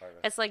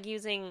 It's like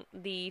using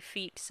the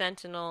feat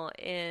Sentinel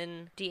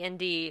in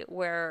D&D,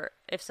 where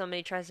if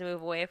somebody tries to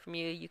move away from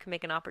you, you can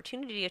make an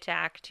opportunity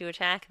attack to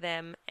attack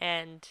them,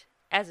 and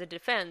as a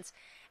defense.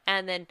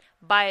 And then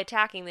by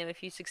attacking them,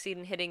 if you succeed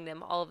in hitting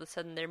them, all of a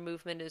sudden their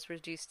movement is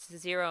reduced to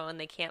 0 and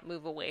they can't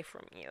move away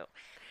from you.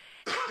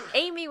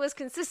 Amy was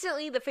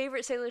consistently the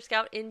favorite Sailor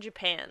Scout in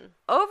Japan.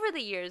 Over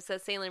the years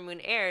that Sailor Moon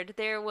aired,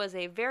 there was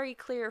a very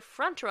clear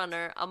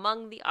frontrunner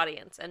among the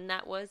audience, and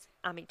that was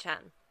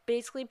Ami-chan.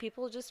 Basically,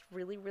 people just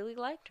really, really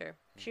liked her.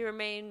 She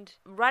remained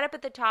right up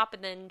at the top,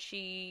 and then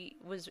she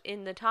was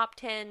in the top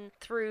 10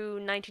 through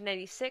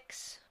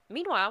 1996.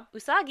 Meanwhile,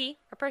 Usagi,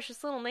 our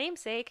precious little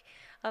namesake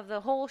of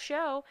the whole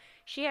show,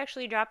 she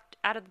actually dropped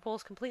out of the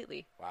polls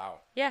completely.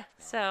 Wow. Yeah,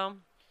 so...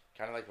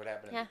 Kind of like what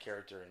happened to the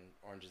character in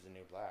Orange is the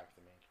New Black,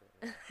 the main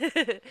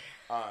character.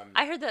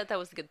 I heard that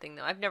was a good thing,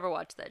 though. I've never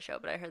watched that show,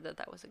 but I heard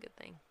that was a good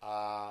thing.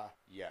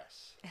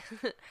 Yes.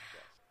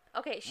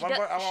 Okay,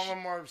 I want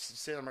one more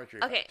Sailor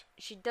Mercury. Okay,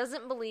 she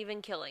doesn't believe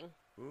in killing.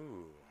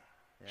 Ooh.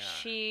 Yeah.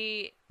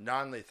 She...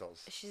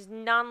 Non-lethals. She's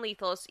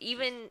non-lethal. So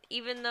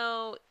even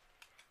though...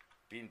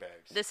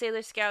 Beanbags. The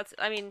Sailor Scouts,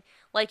 I mean,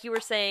 like you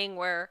were saying,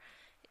 where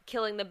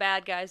killing the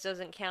bad guys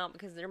doesn't count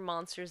because they're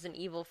monsters and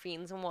evil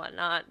fiends and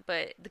whatnot,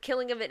 but the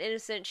killing of an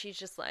innocent, she's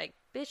just like,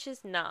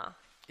 bitches, nah.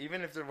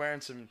 Even if they're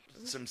wearing some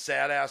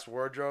sad-ass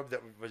wardrobe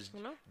that was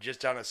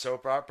just on a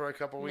soap opera a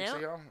couple weeks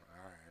ago? All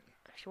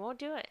right. She won't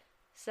do it.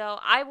 So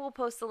I will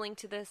post the link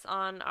to this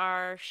on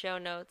our show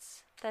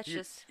notes.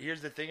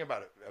 Here's the thing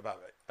about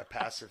a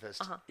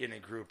pacifist in a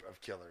group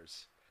of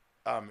killers.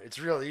 It's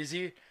real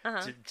easy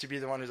to be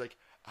the one who's like,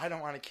 I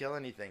don't want to kill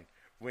anything,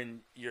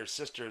 when your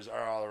sisters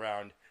are all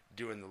around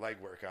doing the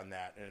legwork on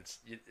that. And it's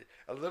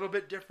a little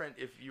bit different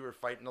if you were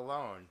fighting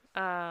alone.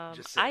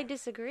 I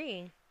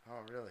disagree.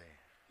 Oh, really?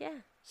 Yeah.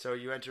 So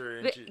you enter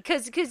into...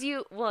 Because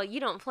you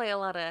don't play a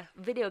lot of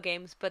video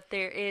games, but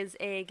there is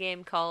a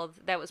game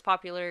that was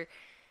popular,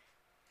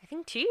 I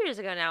think 2 years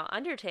ago now,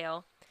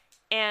 Undertale.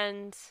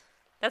 And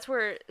that's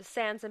where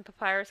Sans and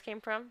Papyrus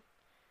came from.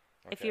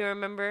 Okay. If you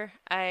remember,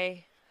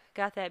 I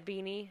got that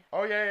beanie.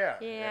 Oh, yeah.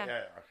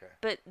 Okay.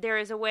 But there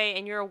is a way,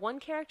 and you're a one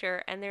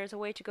character, and there's a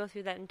way to go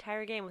through that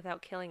entire game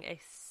without killing a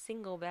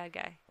single bad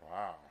guy.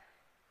 Wow.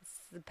 It's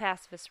the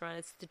pacifist run.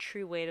 It's the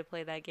true way to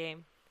play that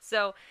game.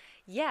 So,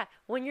 yeah,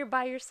 when you're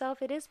by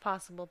yourself, it is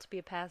possible to be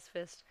a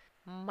pacifist.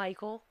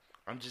 Michael?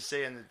 I'm just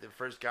saying that the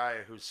first guy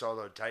who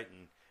soloed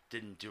Titan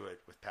didn't do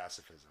it with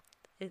pacifism.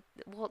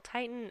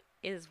 Titan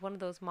is one of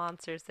those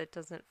monsters that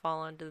doesn't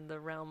fall under the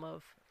realm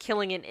of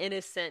killing an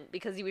innocent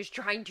because he was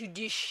trying to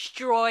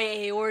destroy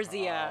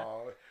Eorzea.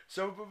 Oh,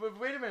 so but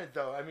wait a minute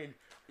though. I mean,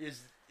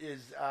 is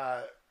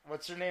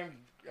what's her name?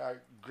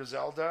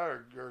 Griselda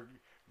or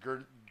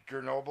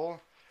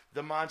Grenoble?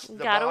 The monster.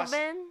 The Garubin? boss.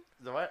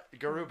 The what?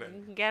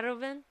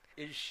 Garubin.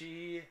 Is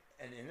she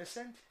an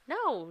innocent?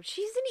 No,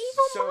 she's an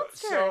evil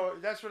monster. So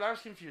that's what I was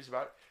confused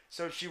about.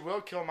 So she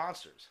will kill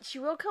monsters. She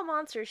will kill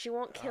monsters. She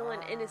won't kill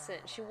an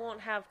innocent. She won't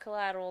have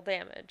collateral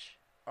damage.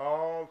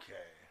 Okay.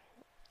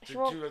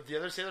 Do the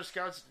other Sailor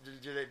Scouts,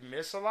 do they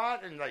miss a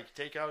lot and like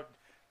take out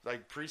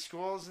like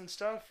preschools and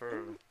stuff?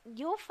 Or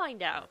you'll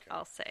find out. Okay.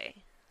 I'll say.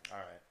 All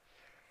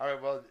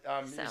right. Well,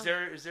 is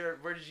there?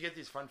 Where did you get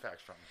these fun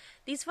facts from?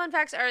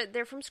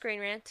 They're from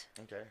Screen Rant.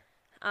 Okay.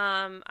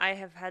 I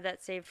have had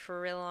that saved for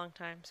a really long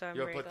time, so I'm.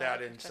 You'll put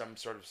that in some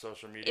sort of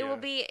social media. It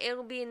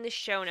will be in the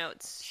show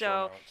notes.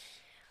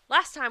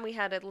 Last time we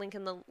had a link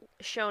in the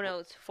show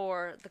notes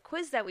for the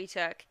quiz that we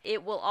took.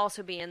 It will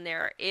also be in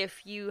there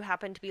if you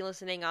happen to be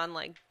listening on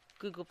like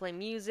Google Play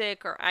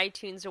Music or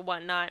iTunes or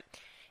whatnot.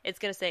 It's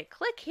going to say,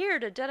 click here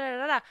to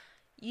da-da-da-da.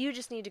 You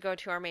just need to go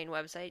to our main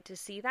website to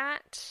see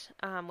that,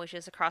 which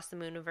is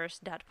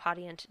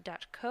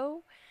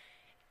acrossthemooniverse.podiant.co.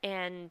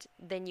 And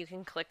then you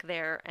can click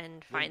there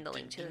and find the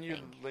link to the thing. Didn't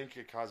you link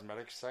a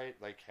cosmetics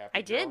site like Happy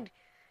I Girl? did.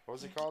 What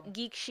was it called?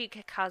 Geek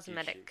Chic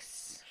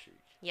Cosmetics. Geek Chic.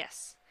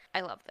 Yes.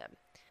 I love them.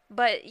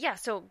 But yeah,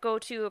 so go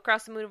to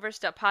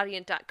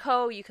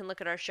acrossthemooniverse.podiant.co. You can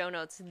look at our show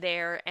notes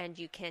there, and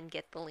you can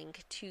get the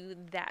link to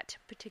that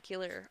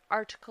particular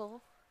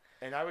article.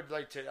 And I'd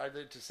like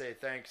to say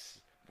thanks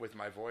with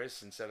my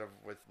voice instead of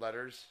with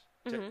letters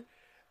to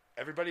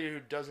everybody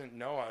who doesn't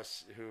know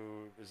us,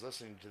 who is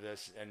listening to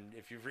this, and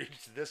if you've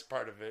reached this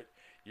part of it,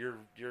 you're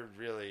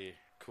really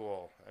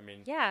cool. I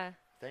mean, yeah.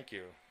 Thank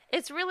you.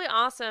 It's really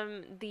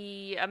awesome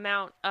the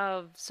amount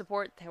of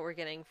support that we're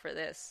getting for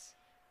this,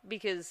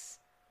 because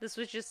this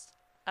was just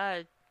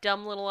a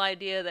dumb little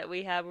idea that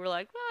we had. We're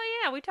like, oh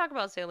yeah, we talk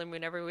about Sailor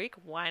Moon every week.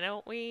 Why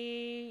don't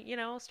we,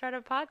 start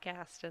a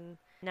podcast? And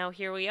now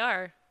here we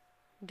are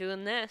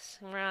doing this.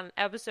 We're on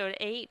episode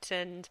 8,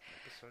 and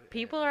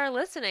people are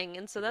listening,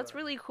 and so that's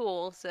really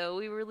cool. So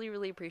we really,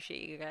 really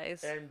appreciate you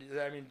guys. And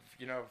I mean,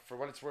 for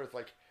what it's worth,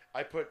 like,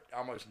 I put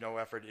almost no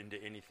effort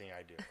into anything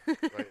I do,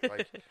 right?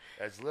 Like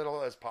as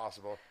little as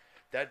possible.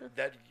 That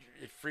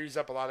it frees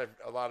up a lot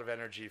of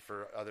energy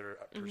for other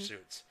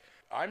pursuits.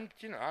 I'm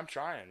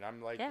trying.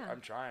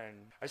 I'm trying.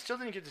 I still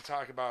didn't get to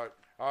talk about.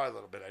 Oh, a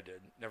little bit I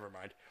did. Never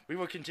mind. We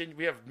will continue.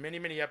 We have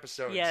many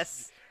episodes.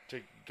 Yes.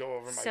 To go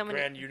over my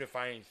grand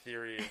unifying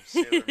theory of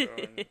Sailor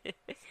Moon.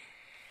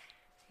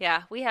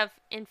 Yeah, we have,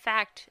 in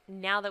fact,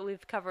 now that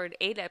we've covered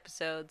 8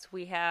 episodes,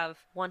 we have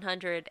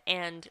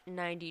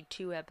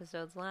 192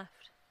 episodes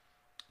left.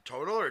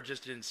 Total or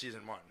just in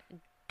season 1?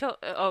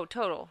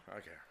 Total.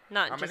 Okay.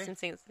 Not How just many? in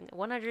season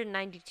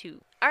 192.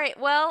 All right,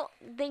 well,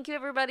 thank you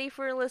everybody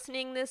for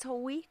listening this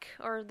whole week,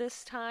 or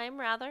this time,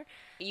 rather.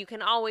 You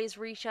can always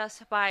reach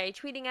us by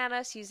tweeting at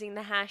us using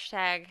the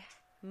hashtag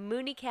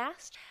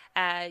Moonicast.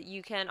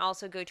 You can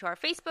also go to our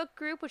Facebook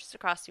group, which is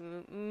Across the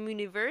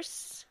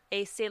Mooniverse,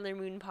 a Sailor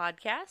Moon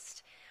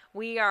podcast.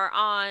 We are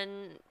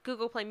on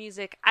Google Play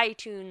Music,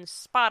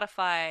 iTunes,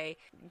 Spotify,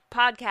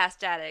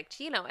 Podcast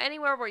Addict.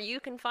 Anywhere where you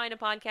can find a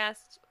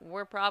podcast,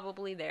 we're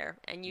probably there,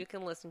 and you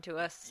can listen to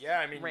us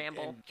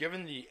ramble. And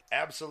given the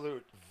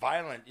absolute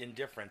violent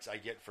indifference I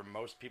get from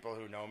most people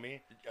who know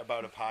me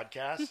about a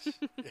podcast,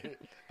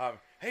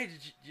 hey,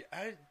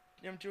 I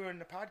am doing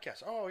a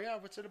podcast. Oh, yeah,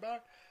 what's it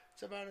about?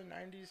 It's about a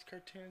 90s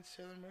cartoon,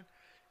 Sailor Moon.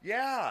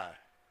 Yeah,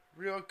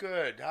 real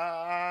good.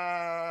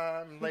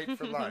 I'm late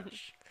for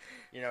lunch.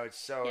 It's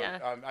so... Yeah.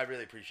 I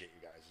really appreciate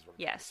you guys. Is what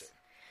I'm Yes. saying.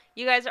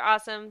 You guys are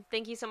awesome.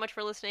 Thank you so much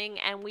for listening,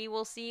 and we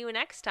will see you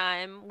next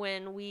time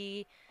when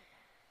we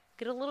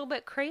get a little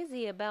bit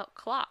crazy about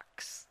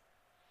clocks.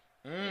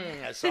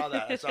 I saw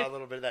that. I saw a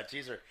little bit of that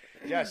teaser.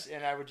 Yes,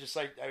 and I would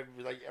like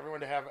everyone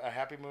to have a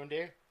happy Moon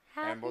Day,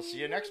 and we'll see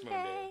you next Moon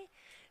Day.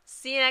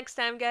 See you next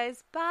time,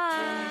 guys.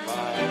 Bye.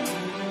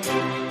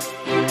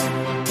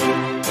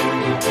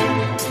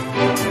 Bye.